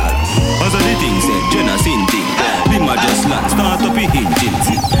all, girl. As the thing said, Jenna seen thing. Lima just land, start up a engine.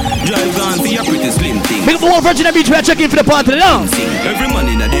 Drive gone for your pretty slim thing. Big up the whole Virgin Beach, we are checking for the party now. Every man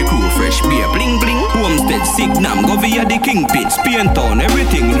in the crew, fresh beer, bling bling. Homestead, Signam, go via the kingpin. Spain town,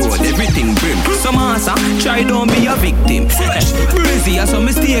 everything load, everything brim. Some answer, try don't be a victim. Fresh, breezy, as a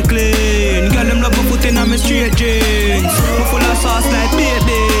mistake clean. Girl, them love me put in a me straight jeans. Me full of sauce like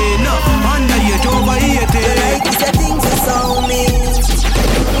baby. No, under age, over 80. Like you say things you saw me.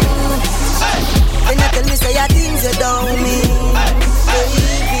 And you tell me say your things you down me.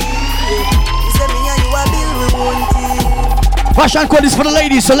 Fashion code is for the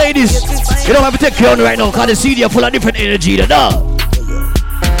ladies, so ladies, you don't have to take care of me right now, because the CD are full of different energy, the dog.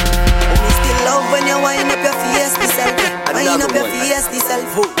 Still love when you wind up your face yourself. Wind up your face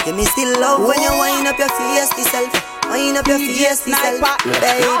yourself. Give me still love when you wind up your face yourself. Wind up your face yourself.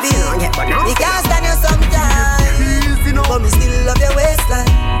 Baby, we can't stand you sometimes, but me still love your waistline.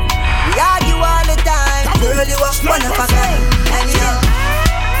 We argue all the time, girl, you are one of a kind. And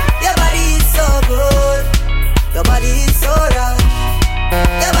your body is so good. Your body is so right.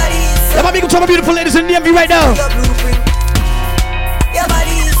 Your body is so good. Let me go to my beautiful ladies in the DMV right now. Your blueprint. Your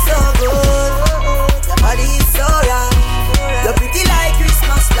body is so good. Your body is so right. You're pretty like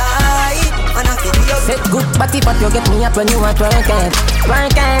Christmas light. And I feel your set good body, but you get me up when you are twerking.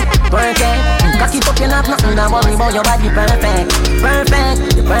 Twerking, twerking. Cock it up, you not nothing to worry about. Your body perfect,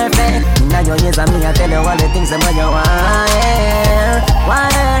 perfect, you're perfect. Now your ears and me, I tell you all the things that you want.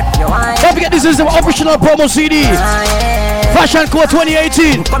 Don't forget this is the official promo CD. Fashion Code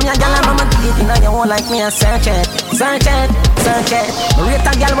 2018. Come here, girl, I'm a deep in your hole like me, I search it, search it, search it.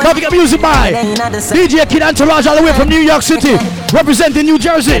 Don't forget music by DJ Kid Entourage all the way from New York City, representing New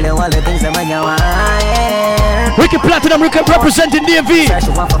Jersey. Ricky Platinum representing DMV.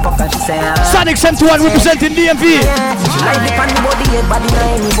 Sonic 71 representing DMV.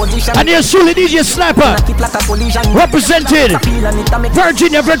 And here's Shuli DJ Sniper representing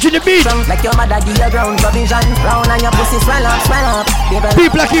Virginia Beach.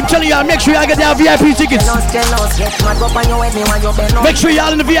 People I keep telling y'all, make sure y'all get their VIP tickets. Make sure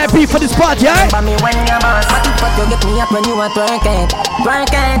y'all in the VIP for this party, eh?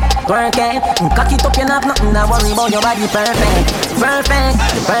 Cock it up, you not nothing to worry about. Your body perfect, perfect,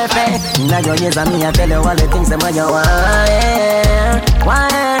 perfect. Now your ears and me, I tell you all the things that you want.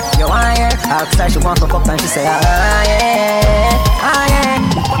 You want. Ask her, she want to fuck and she say,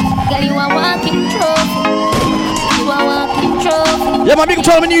 Girl, you are walking trophy. You are walking trophy. Yeah, my big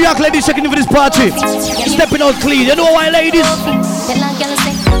told me New York ladies checking in for this party. Stepping out clean. You know why, ladies? Tell a girl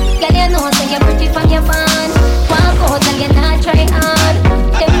say, girl, you know say you're pretty from your van. Walk out and you not try hard.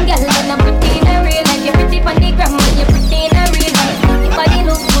 Them girls are not pretty in a real life. You're pretty from the gram and you're pretty in a real life. Your body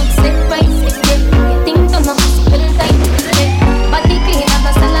look good, step by step. You think to know, well tight. Body clean as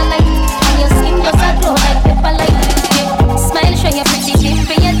a cellulite. And your skin just a glow like pepper light. Smile, show your pretty teeth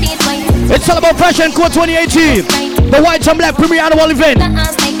for your teeth white. It's all about Fashion Code 2018. The White and Black Premier Annual Event.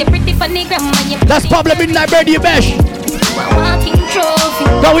 That's Pablo Midnight Birthday Bash.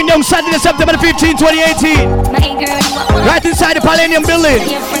 Going down Saturday, September 15, 2018. Right inside the Palladium Building.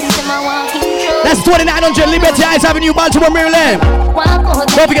 That's 2900 Liberty Heights Avenue, Baltimore, Maryland.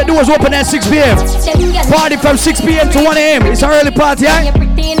 Don't forget doors open at 6 p.m. Party from 6 p.m. to 1 a.m. It's an early party, eh?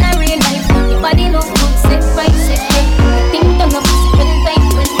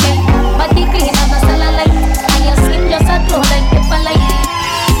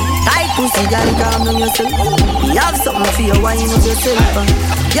 Pussy girl, calm down yourself. You have something for your wine up yourself.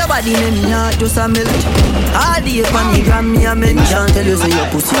 Your body make me heart just a melt. All day upon me gram me a mention. Tell you say your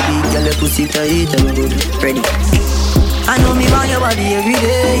pussy big, girl, your pussy tight and good. Ready? I know me want your body every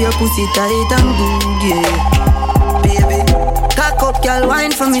day. Your pussy tight and good, yeah. Baby, cock up, girl,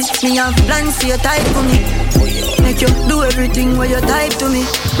 wine for me. Me have plans for your type for me. Make you do everything where you type to me.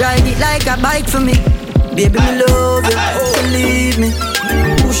 Ride it like a bike for me. Baby, me love you, believe me.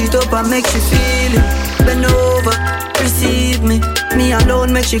 Push it up and make she feel it. Bend over, receive me. Me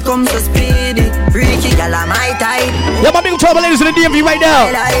alone make she come so speedy. Freaky girl, I'm my type. Yeah, my big trouble ladies in the DMV right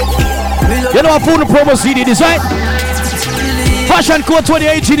now. You know what phone promo CD is, right? Fashion Code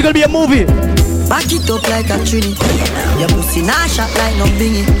 2018 is gonna be a movie. Back it up like a trini. Your pussy nah shot like no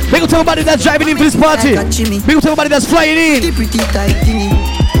bingy. Big up to everybody that's driving in for this party. Big up to everybody that's flying in. Pretty tight thingy.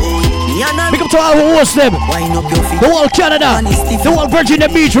 Big up to all who host them. The whole Canada, the whole Virginia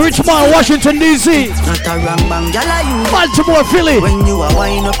Beach, Richmond, Washington DC, not a wrong bang, you. Baltimore, Philly. When you are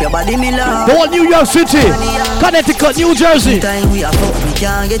wind up your body, me love. The whole New York City, Connecticut, New Jersey. Time we are fuck, we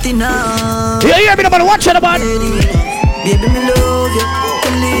can't get enough. You hear me about watch it about? Baby, me love you,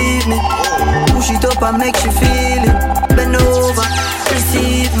 believe me. Push it up and make she feel it. Bend over,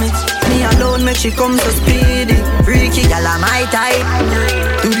 receive me. Me alone make she come so speedy. Freaky, girl, I'm my type.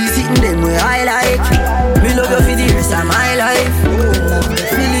 Do the sitting them where I like. Me love you for the rest of my life.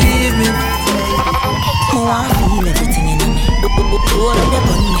 Believe me. Oh, I feel everything in me. Hold up your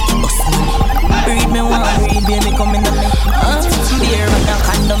gun, make it bust in me. Breathe me, one breathe, baby, come in me. Beer and a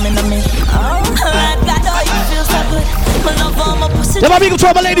condom in me. God, oh, you feel so good. My love on my pussy. Yeah, my big up to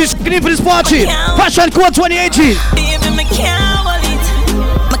all my ladies getting for this party. Fashion Code 2018. Baby, me can't hold it.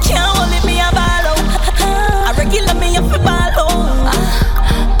 Me can't hold it, me a ball out. I regular me up a ball out.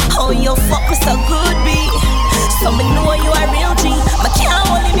 Oh, you fuck me so good, B. So me know you a real G. Me can't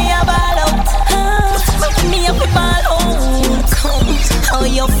hold it, me a ball out. Me up a ball out. Oh,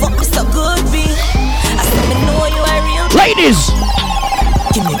 you fuck me so good, B. I said me know you a real G. Ladies.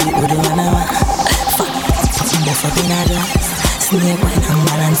 Give me the good one, fuck up in a glass. Snake wine and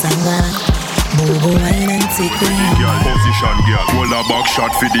balance and balance. Bobo wine and take me. Girl position, girl. Hold a back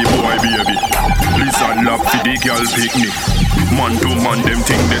shot for the boy, baby. Listen love for the girl pick me. Man to man, them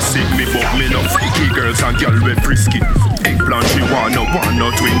think they sick me. But me no freaky girls and girl we frisky. Eggplant she want no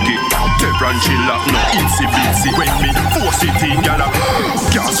Twinkie. Tebran she lap no itsy bitsy. When me force it in, girl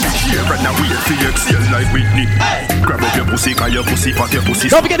can't switch here and now wait for you exhale like Whitney. Grab up your pussy, cause your pussy fat, your pussy.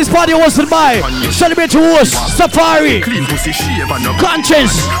 Don't forget this party hosted by Celebrate to Host, Safari, Clean pussy shave and no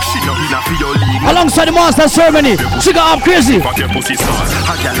Conscience. She no in a your league. Alongside the Master Ceremony, she got up crazy. Fat your pussy small.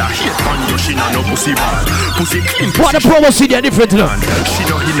 A girl a hate on you, she no pussy ball. Pussy clean. What the promo CD are different now? She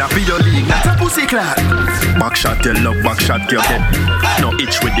no in a your league, not a pussy clad. Back shot your love, back shot your head. No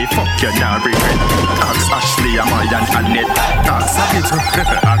itch with the fuck you now regret. Ask Ashley, Amaya and Annette. Ask Sabit,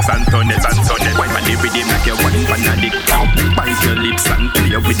 ask Antoinette and Sonnet. Why man with him like your one fanatic? Bite your lips and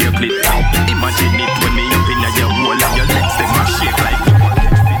play with your clit. Imagine it when me up in your wall and your legs them a shake like.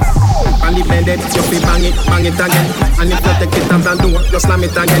 And the bed, you feel bang it again. And if you take it out and do it, you slam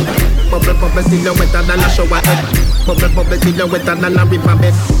it again. Bubble, bubble, till you're wetter than a shower head. Bubble, bubble, till you're wetter than a river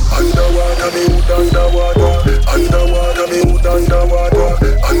bed. Underwater, me hood underwater. Underwater, me hood underwater.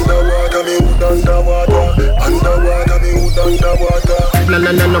 Underwater, me hood underwater. Underwater, me hood underwater.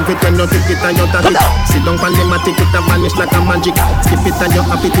 No, pretend you take it and you touch it. Sit down on the mat, take it and vanish like a magic. Skip it and you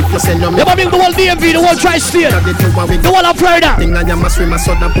happy if you sell your milk. Yeah, the whole DMV, the whole Tri-State, the whole of Florida, thing I am a swimmer,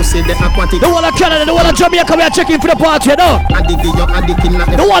 so that pussy the aquatic. the whole of Canada, the whole of Jamaica, we are checking for the party, you know.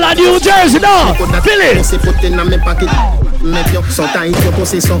 The whole of New Jersey, no. Philly. Pussy put in a me pocket. Make you so tight, your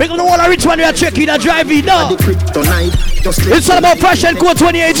pussy so. Make the whole of Richmond, we are checking the driving, no. It's all about Fashion Code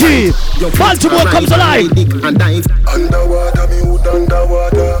 2018. Baltimore comes alive. Underwater, me hood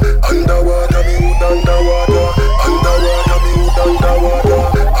underwater. Underwater, me hood underwater. Underwater, me hood underwater.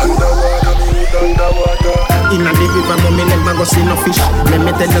 Underwater, me hood underwater. In a the river, but me never go see no fish. Let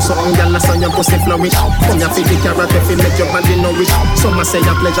me tell you something, girl, so your pussy flourish. Come here for the carrot, if you make your body nourish. Some a say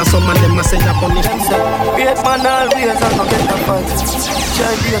a pleasure, some of them a say a punish. Great man always and no get a fight.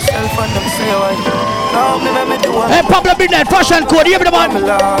 Try be yourself and them say why. Now me let me do it. Hey, Pablo Midnight, Fashion Code, you hear me the man?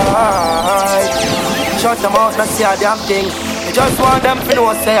 Shut them out, not say a damn thing. I just want them to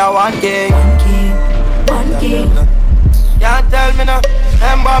know say I want king. One king. Can't tell me no.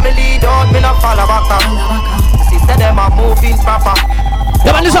 Remember me lead out, me no follow back. See say them a moving proper.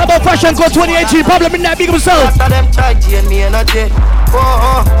 Yeah, man, this is all about Fashion Code 2018. Pablo Midnight, big himself. After them try chain me energy.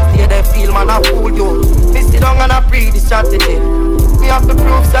 Oh, yeah, they feel man I fool you. Me sit down and I pre the strategy. Me have to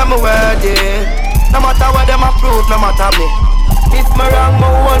prove some worthy. No matter what them approve, no matter me. If me wrong, me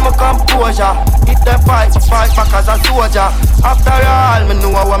hold my composure. If they fight back as a soldier. After all, me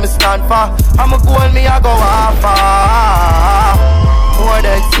know what me stand for. I'm a goal, me I go far. More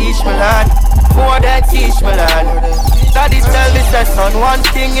than teach me learn. More than teach me learn. Daddy tell me say son, one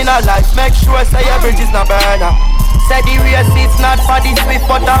thing in a life, make sure say your bridge is not burner. Say the race it's not for the swift,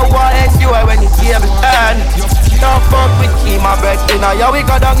 but I want endure when the game turn. Don't fuck with him, my bread dinner. Yeah, we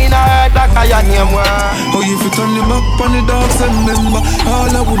go down in a head like I name where. Oh, if you turn the back on the dogs and remember all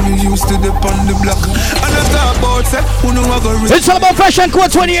I wouldn't used to dip on the block. And I talk about say, who know I go real. It's all about Fashion Code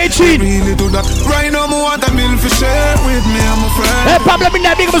 2018. Really do that. Right now, I want a meal for share with me and my friend. Hey, problem in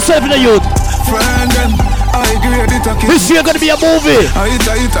that big of myself in the youth. Friend them, I agree with it. This year gonna be a movie.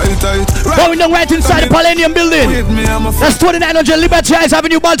 Going down right inside the Palladium building. That's 2900 Liberty Heights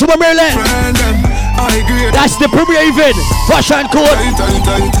Avenue, Baltimore, Maryland. That's the premiere event. Fashion Code.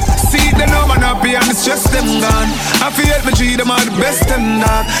 See them now man happy and it's just them gone. I feel me G them are the best them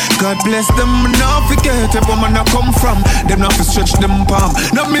dog. God bless them, not forget where man I come from. Them not to stretch them palm.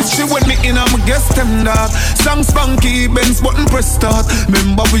 Not miss you when me in I'm a guest them dog. Songs funky, Benz button press start.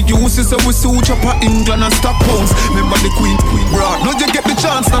 Remember we use this so we suit up at England and stop pounds. Remember the queen broad. Now you get the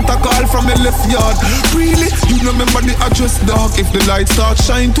chance not to call from the left yard. Really? You remember the address dog. If the lights start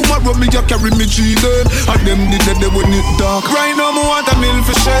shine tomorrow me you carry me G then. And them did they when it dark. Right now me want a meal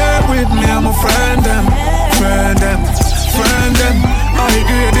for share with me, I'm a friend them, friend them, friend them. I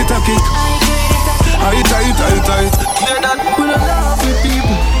grade it a kick. I tight. Clear that. We don't laugh with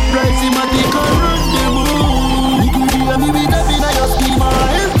people. Rising my dick and run them home. You could hear me with them in your scheme.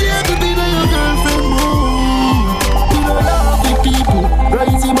 I'll dare to be your girlfriend move. We don't laugh with people.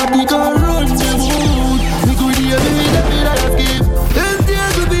 Rising my dick and run them home. You could hear me with them in your scheme. I'll dare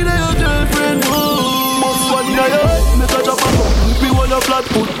to be your girlfriend move. Most one in your head, make a drop a bump. If we want a flat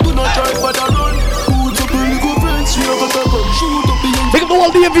foot. Pick up the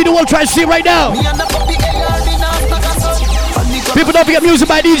whole DMV, the world try to see right now. People don't forget music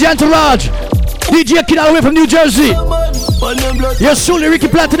by DJ Entourage. DJ Kid all the way from New Jersey. You're Sully, Ricky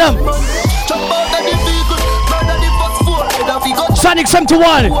Platinum. Sonic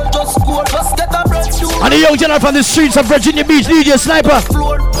 71. And the young general from the streets of Virginia Beach, DJ Sniper.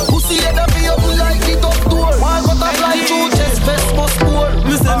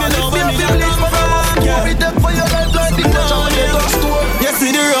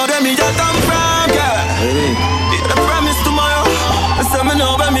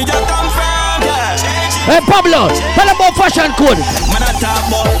 Hey Pablo, tell them about Fashion Code. Man I talk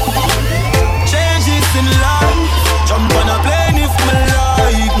about changes in life. Jump on a plane if me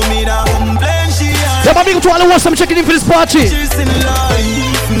like. No me da complain she has. Yeah, big to all the ones I'm checking in for this party. Changes in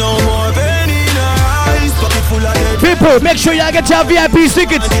life. No more pain in her eyes. Pocket full of dead. People, make sure y'all get your VIP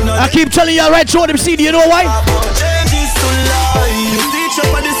tickets. I keep telling y'all right through them CD, you know why? Changes to life. You teach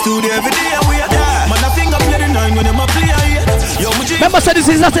up at the studio every day and we are there. Man I finger play the 9 when them a play here. Remember, said this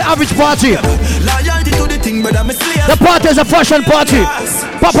is not the average party. The party is a fashion party.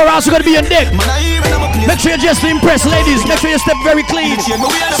 Paparazzi gonna be on deck. Make sure you just impress ladies. Make sure you step very clean,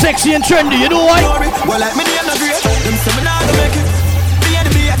 sexy and trendy. You know why? Well, like me, I'm not great. Them seminar to make it. Be at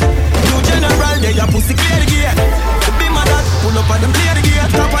the beat. New general, they got pussy clear the gate. To be my dad, pull up and them clear the gate.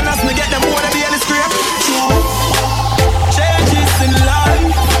 Top on us, me get them water be in the scrape. Changes in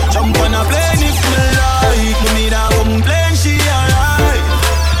life. Jump on a plane if me like. Me need a complaint, she alright.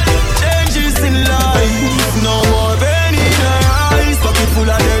 Changes in life. No more pain in her eyes. Pocket full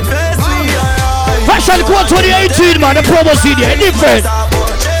of dead face, we alright. Fashion Code 2018, man. The promo CD, different.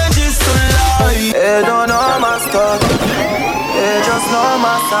 Changes to life. They don't know my stuff. They just know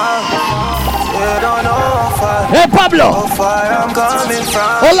my sound. They don't know how far. Hey Pablo, how far I'm coming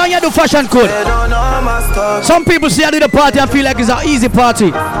from. How long you do Fashion Code? They don't know my stuff. Some people say I do the party and feel like it's an easy party.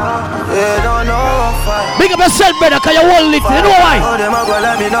 They don't know how far. Big up yourself, brother, cause you won't live. You know why? Oh, them a go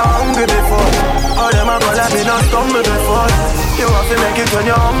let me not hungry before. Oh, them a go let me not stumble before. You have to make it when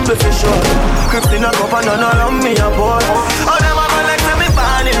you're humble for sure. Crips in a cup and none around me a boy. Oh, them a go like me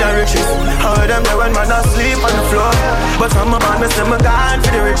born in the riches. How them there when man asleep on the floor. But from a man me say me gone for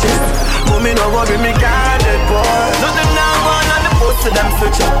the riches. Mommy no worry me guarded boy. Nothing now on the post to them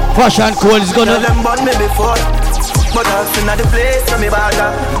switch up. Fashion Code is gonna them burn me before. But I've seen at the place where me bag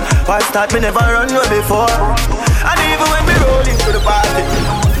up. Why start me never run away before. And even when we roll into the party,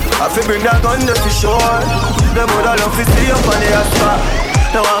 I feel bring that gun to the shore. Them would all love to see up on the asphalt.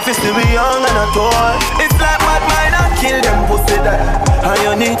 Now I feel still be young and a toy. It's like bad mind I kill them pussy there. And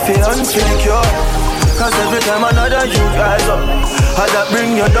you need for unsecure. Cause every time another you rise up, I that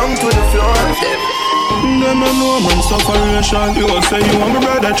bring you down to the floor. Them no know man sufferation. You say you want my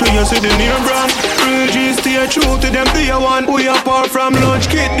brother true, you see the near brand. Real G stay true to them day one. We apart from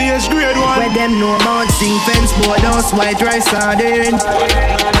lunch kit, days grade one. Where them know about sing fence, board house, white rice sardine.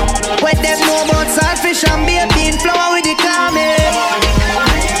 Where them know about saltfish and bean flour with the caramel.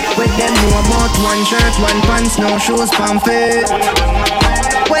 Where them know about one shirt, one pants, no shoes, pamphlet.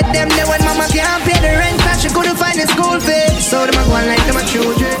 Where them know when mama can't pay the rent, that she couldn't find the school fee. So them a go on like them a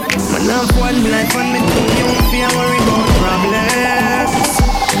children. Man have one life and me too young for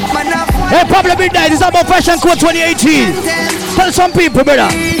Pablo Midnight is about Fashion Code 2018. Tell some people, brother.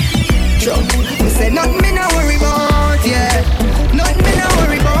 We say nothing me no worry about, yeah. Nothing me no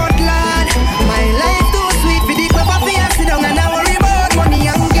worry about, lad. My life too sweet for the club of the sit down and I worry about money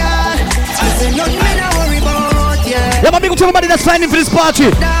and girl. We say nothing me no worry about, yeah. Yeah, my big to everybody that's signing for this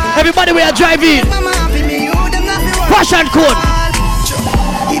party. Everybody we are driving. Fashion Code.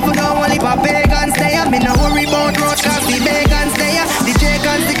 People don't want to pagans there. Me no worry about road cause the pagans there. The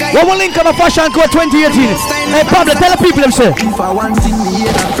Jacans, the guy. One more link on the Fashion Code 2018. Hey Pablo, tell the people them say. If I want thing me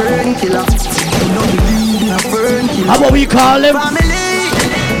hate a fern killer. You know believe in a fern killer. How what we call them? Family.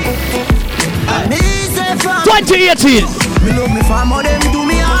 And me say family. 2018. Me love me family, them do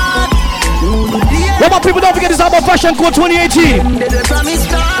me hard. What about people don't forget this album Fashion Code 2018.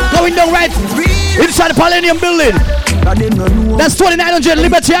 Going down right inside the Palladium building. That's 2900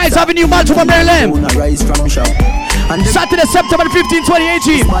 Liberty Heights Avenue, Baltimore, Maryland. Saturday, September 15,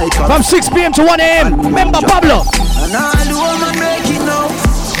 2018. From 6 p.m. to 1 a.m. Remember Pablo. And I do all my making now.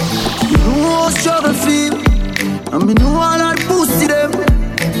 You know how struggle feel. And me know all that pussy them.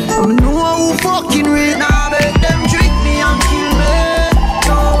 And me know who fucking real. Now make them trick me and kill me.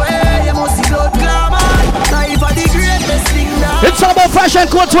 No way, you must see blood glamour. Life are the greatest thing now. It's all about Fashion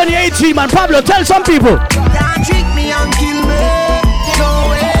Code 2018, man. Pablo, tell some people. Can't trick me and kill me.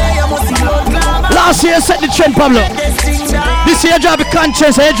 No way, you must see blood glamour. Last year set the trend, Pablo. This year drive a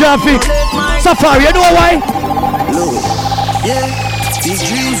conscience, you drive a Safari, you know why? Look, yeah, big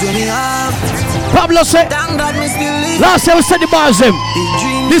dreams when you have. Pablo said, last year we set the bars them.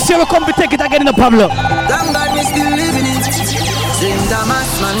 This year we come to take it again in the Pablo. Thank God me still living it.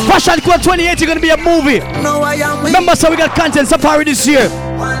 Fashion Code 2018 gonna be a movie. No, I am. Remember, so we got content Safari this year.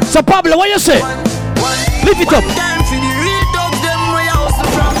 So Pablo, what you say? Lift it up. Time for the real dogs, them way out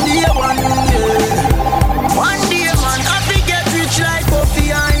from day one. One day, man, I be get rich like Buffy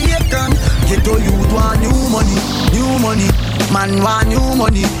and Yacon. Get to you want new money, new money. Man want new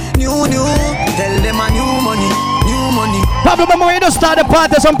money, new. Tell them a new money, new money. Pablo, remember when you don't start the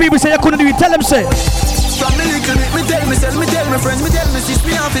party, some people say you couldn't do it. Tell them say. From me little bit, me tell myself, me tell my friends, me tell my sis,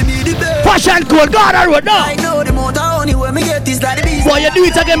 me have to be the best. Fashion Code, God, I wrote down. I know the amount of honey where me get is that the beast. Boy, you do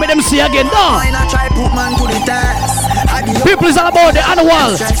it again, make them see again, no. Why not try put man to the test? People is all about the annual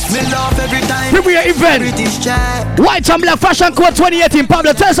me love every time. premier event. White and Black Fashion Code 2018. Pablo,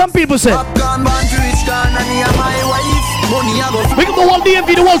 tell some people say. Popcorn, born to rich, gone, and he my wife. Money I go. We can go all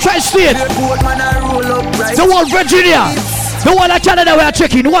DMV, the whole tri-state, the whole Virginia, the whole of Canada we are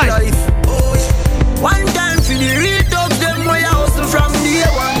checking. Why? One time for the real dogs, them way hustle from day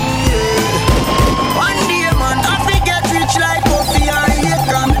one. Yeah. One day, man, I get rich like Buffy and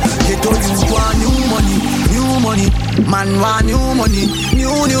Yacon. Get all you want new money, new money. Man want new money,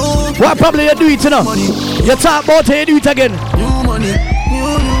 new. Why probably you do it, you know? You talk about it, you do it again. New money,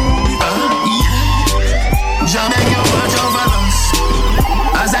 new. Jamais you watch over us.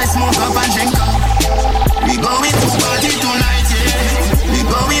 As I smoke up and drink up. We going to party tonight, yeah. We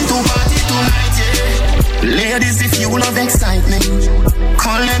going to party tonight, yeah. Ladies, if you love excitement,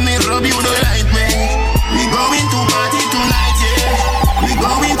 come let me rub you the right way. We going to party tonight, yeah. We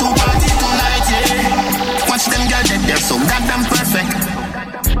going to party tonight, yeah. Watch them gadgets, they're so goddamn perfect.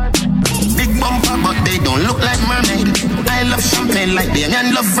 Big bumper, but they don't look like mermaid. I love champagne like them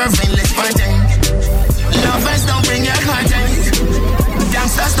and love vervain, let's party. Lovers don't bring your heartache.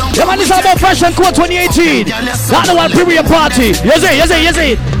 Gangsters don't. Yeah, man, this is about Fashion Code 2018. Not the one premier party. Yes,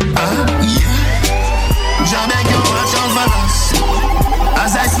 it. Jamais you watch over us.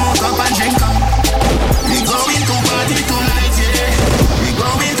 As I smoke up and drink up. We going to party tonight, yeah. We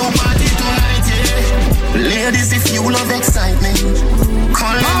going to party tonight, yeah. Ladies, if you love excitement,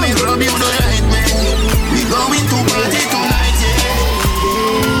 come let me rub you the right way. We going to party tonight, yeah.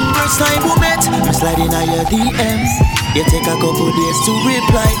 First time we met, I'm sliding on your DMs. You take a couple days to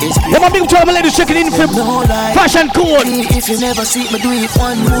reply. Yeah, my big trouble ladies checking in for Fashion Code. If you never see me, do it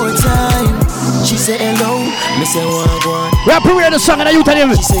one more time. She say hello, me say one. We are premiering the song and I youth and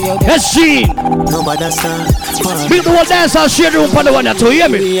him. SG. Nobody understand. Big the whole dance I'll share the room for the one that to hear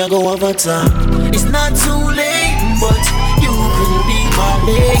me. We are go over time. It's not too late, but you will be my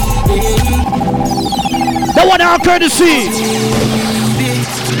lady. The one our courtesy.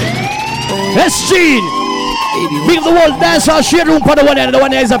 SG. Big the whole dance I'll share the room for the one and the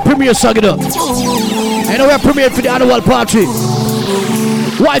one that is a premier song, you know. I know we are premiering for the annual party.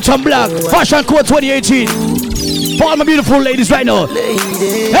 White and Black, Fashion Code 2018. For all my beautiful ladies right now.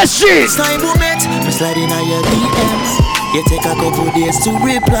 SG. Time we met, I'm sliding on your DMs. You take a couple days to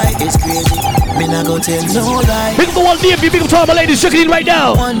reply, it's crazy. Me not gonna tell no lie. Big the whole DMV, big up to all my ladies checking in right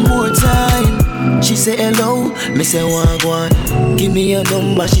now. One more time. She say hello, me say one. Give me your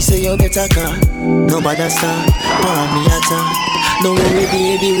number, she say you better call. Nobody start, pour me a time. Don't worry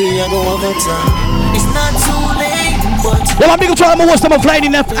baby, we are go have a time. It's not too late, but well, I'm big to all my hosts. I'm flying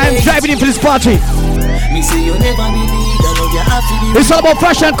in. I'm driving in for this party. Me say you never believe that love you have to be. It's all about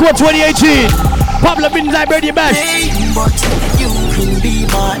Fashion Code 2018. Pablo Midnight Birthday Bash. But you can be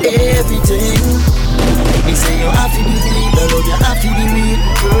my everything. Me say you have to believe that love you have to be real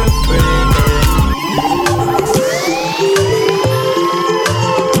girlfriend.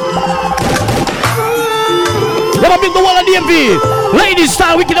 Let me bring the wall of DMV. Ladies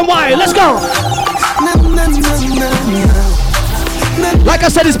style, wicked and wild. Let's go. Like I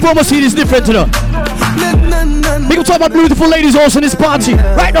said, this promo scene is different, you know. We can talk about beautiful ladies also in this party.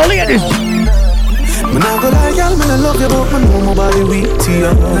 Right now, look at this. Man, I go like y'all, man, I love you, but man, know my body weak to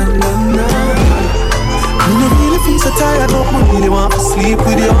you. Man, I really feel so tired, but man, really want to sleep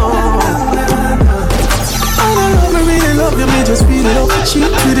with you. Really love you, me just really love to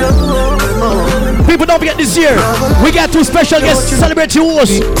cheat with you. People don't forget this year, we got two special guests celebrating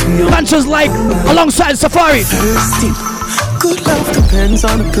wars. Punches like alongside Safari. Good love depends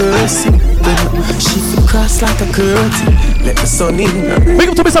on the person. She can cross like a curtain. Let the sun in. Big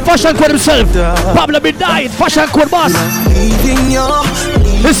up to Mr. Fashion Code himself. Pablo Midnight, Fashion Code boss.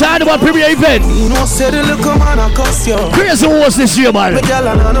 This is the premier event. Crazy wars this year, man.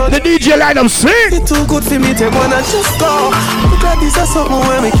 The DJ lineup sick. It's too good for me to wanna just go. Look like this is something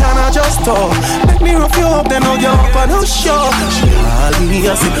where we cannot just talk. Let me rough you up, then I'll get up and I'll show. She all me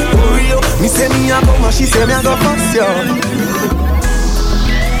a say, hurry up. Me say me a come and she say me a go fast, yo.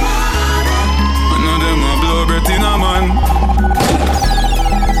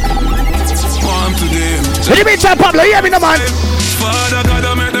 What do you mean, Pablo? You hear me, no man? Father God,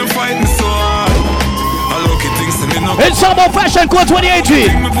 I make them fight me so hard. I look at things and me no. It's all about Fashion Code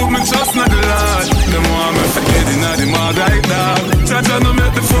 2018. Me put me trust in the Lord. Them want me forget in the mud like that. Chacha no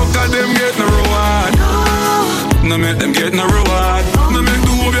make the fuck of them get no reward. No make them get no reward. No make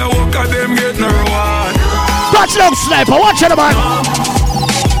the whole work of them get no reward. Watch them sniper, watch them man.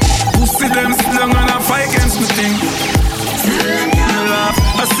 Pussy them slung and I fight against me thing.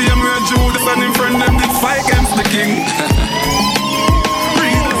 I see him with Judas and in front them did fight against the king.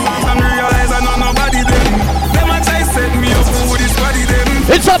 Read the songs and realize I know nobody them. Them a try set me up with this body them.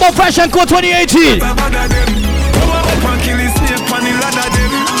 It's all about Fashion Code 2018. Go up and kill his snake on the ladder them.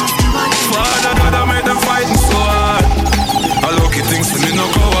 Father God I made them fighting so hard. I look at things to me no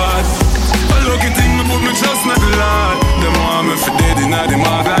coward. I look at things me put me trust in the Lord. Them want me for dead in the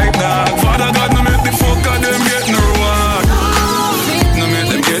mud like that. Father God no make the fuck of them get no reward. No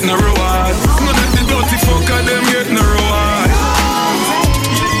make them get no reward. No make the dirty fuck of them get no reward.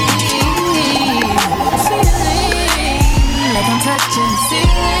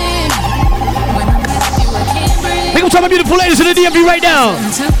 Big up to my beautiful ladies in the DMV right now.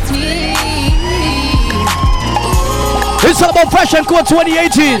 It's all about Fashion Code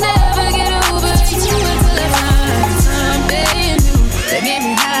 2018.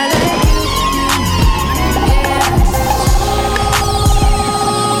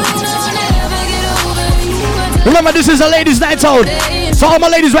 Remember, this is a ladies' night out. So all my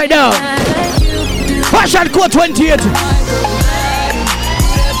ladies right now. Fashion Code 2018.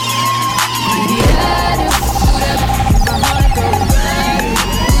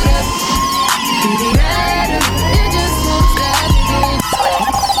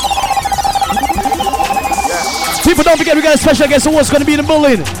 People, don't forget we got a special guest who's going to be in the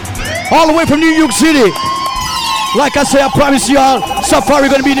building. All the way from New York City. Like I say, I promise you all, Safari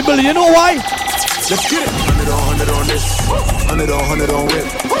going to be in the building. You know why? Let's get it. 100 on this. 100 on whip.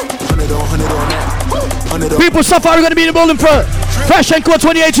 100 on that. 100 on. People, Safari going to be in the building for Fashion Code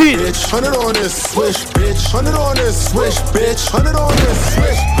 2018. Bitch, 100 on this. Swish, bitch. 100 on this. Swish, bitch. 100 on this.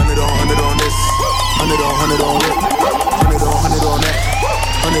 Swish. 100 on this. 100 on whip. 100 on that.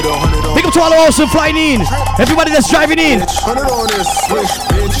 100 on. Big up to all the awesome flying in. Everybody that's driving in. 100 on this. Swish,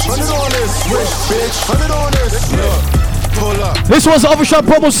 bitch. 100 on this. Swish, bitch. 100 on this. Yeah. This was the official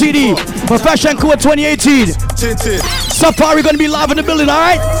promo CD for Fashion Code 2018. Safari gonna be live in the building,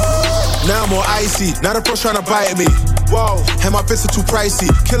 alright? Now I'm more icy, now the pros tryna bite me. Whoa, and my bits are too pricey,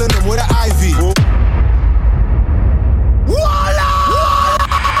 killing them with an IV.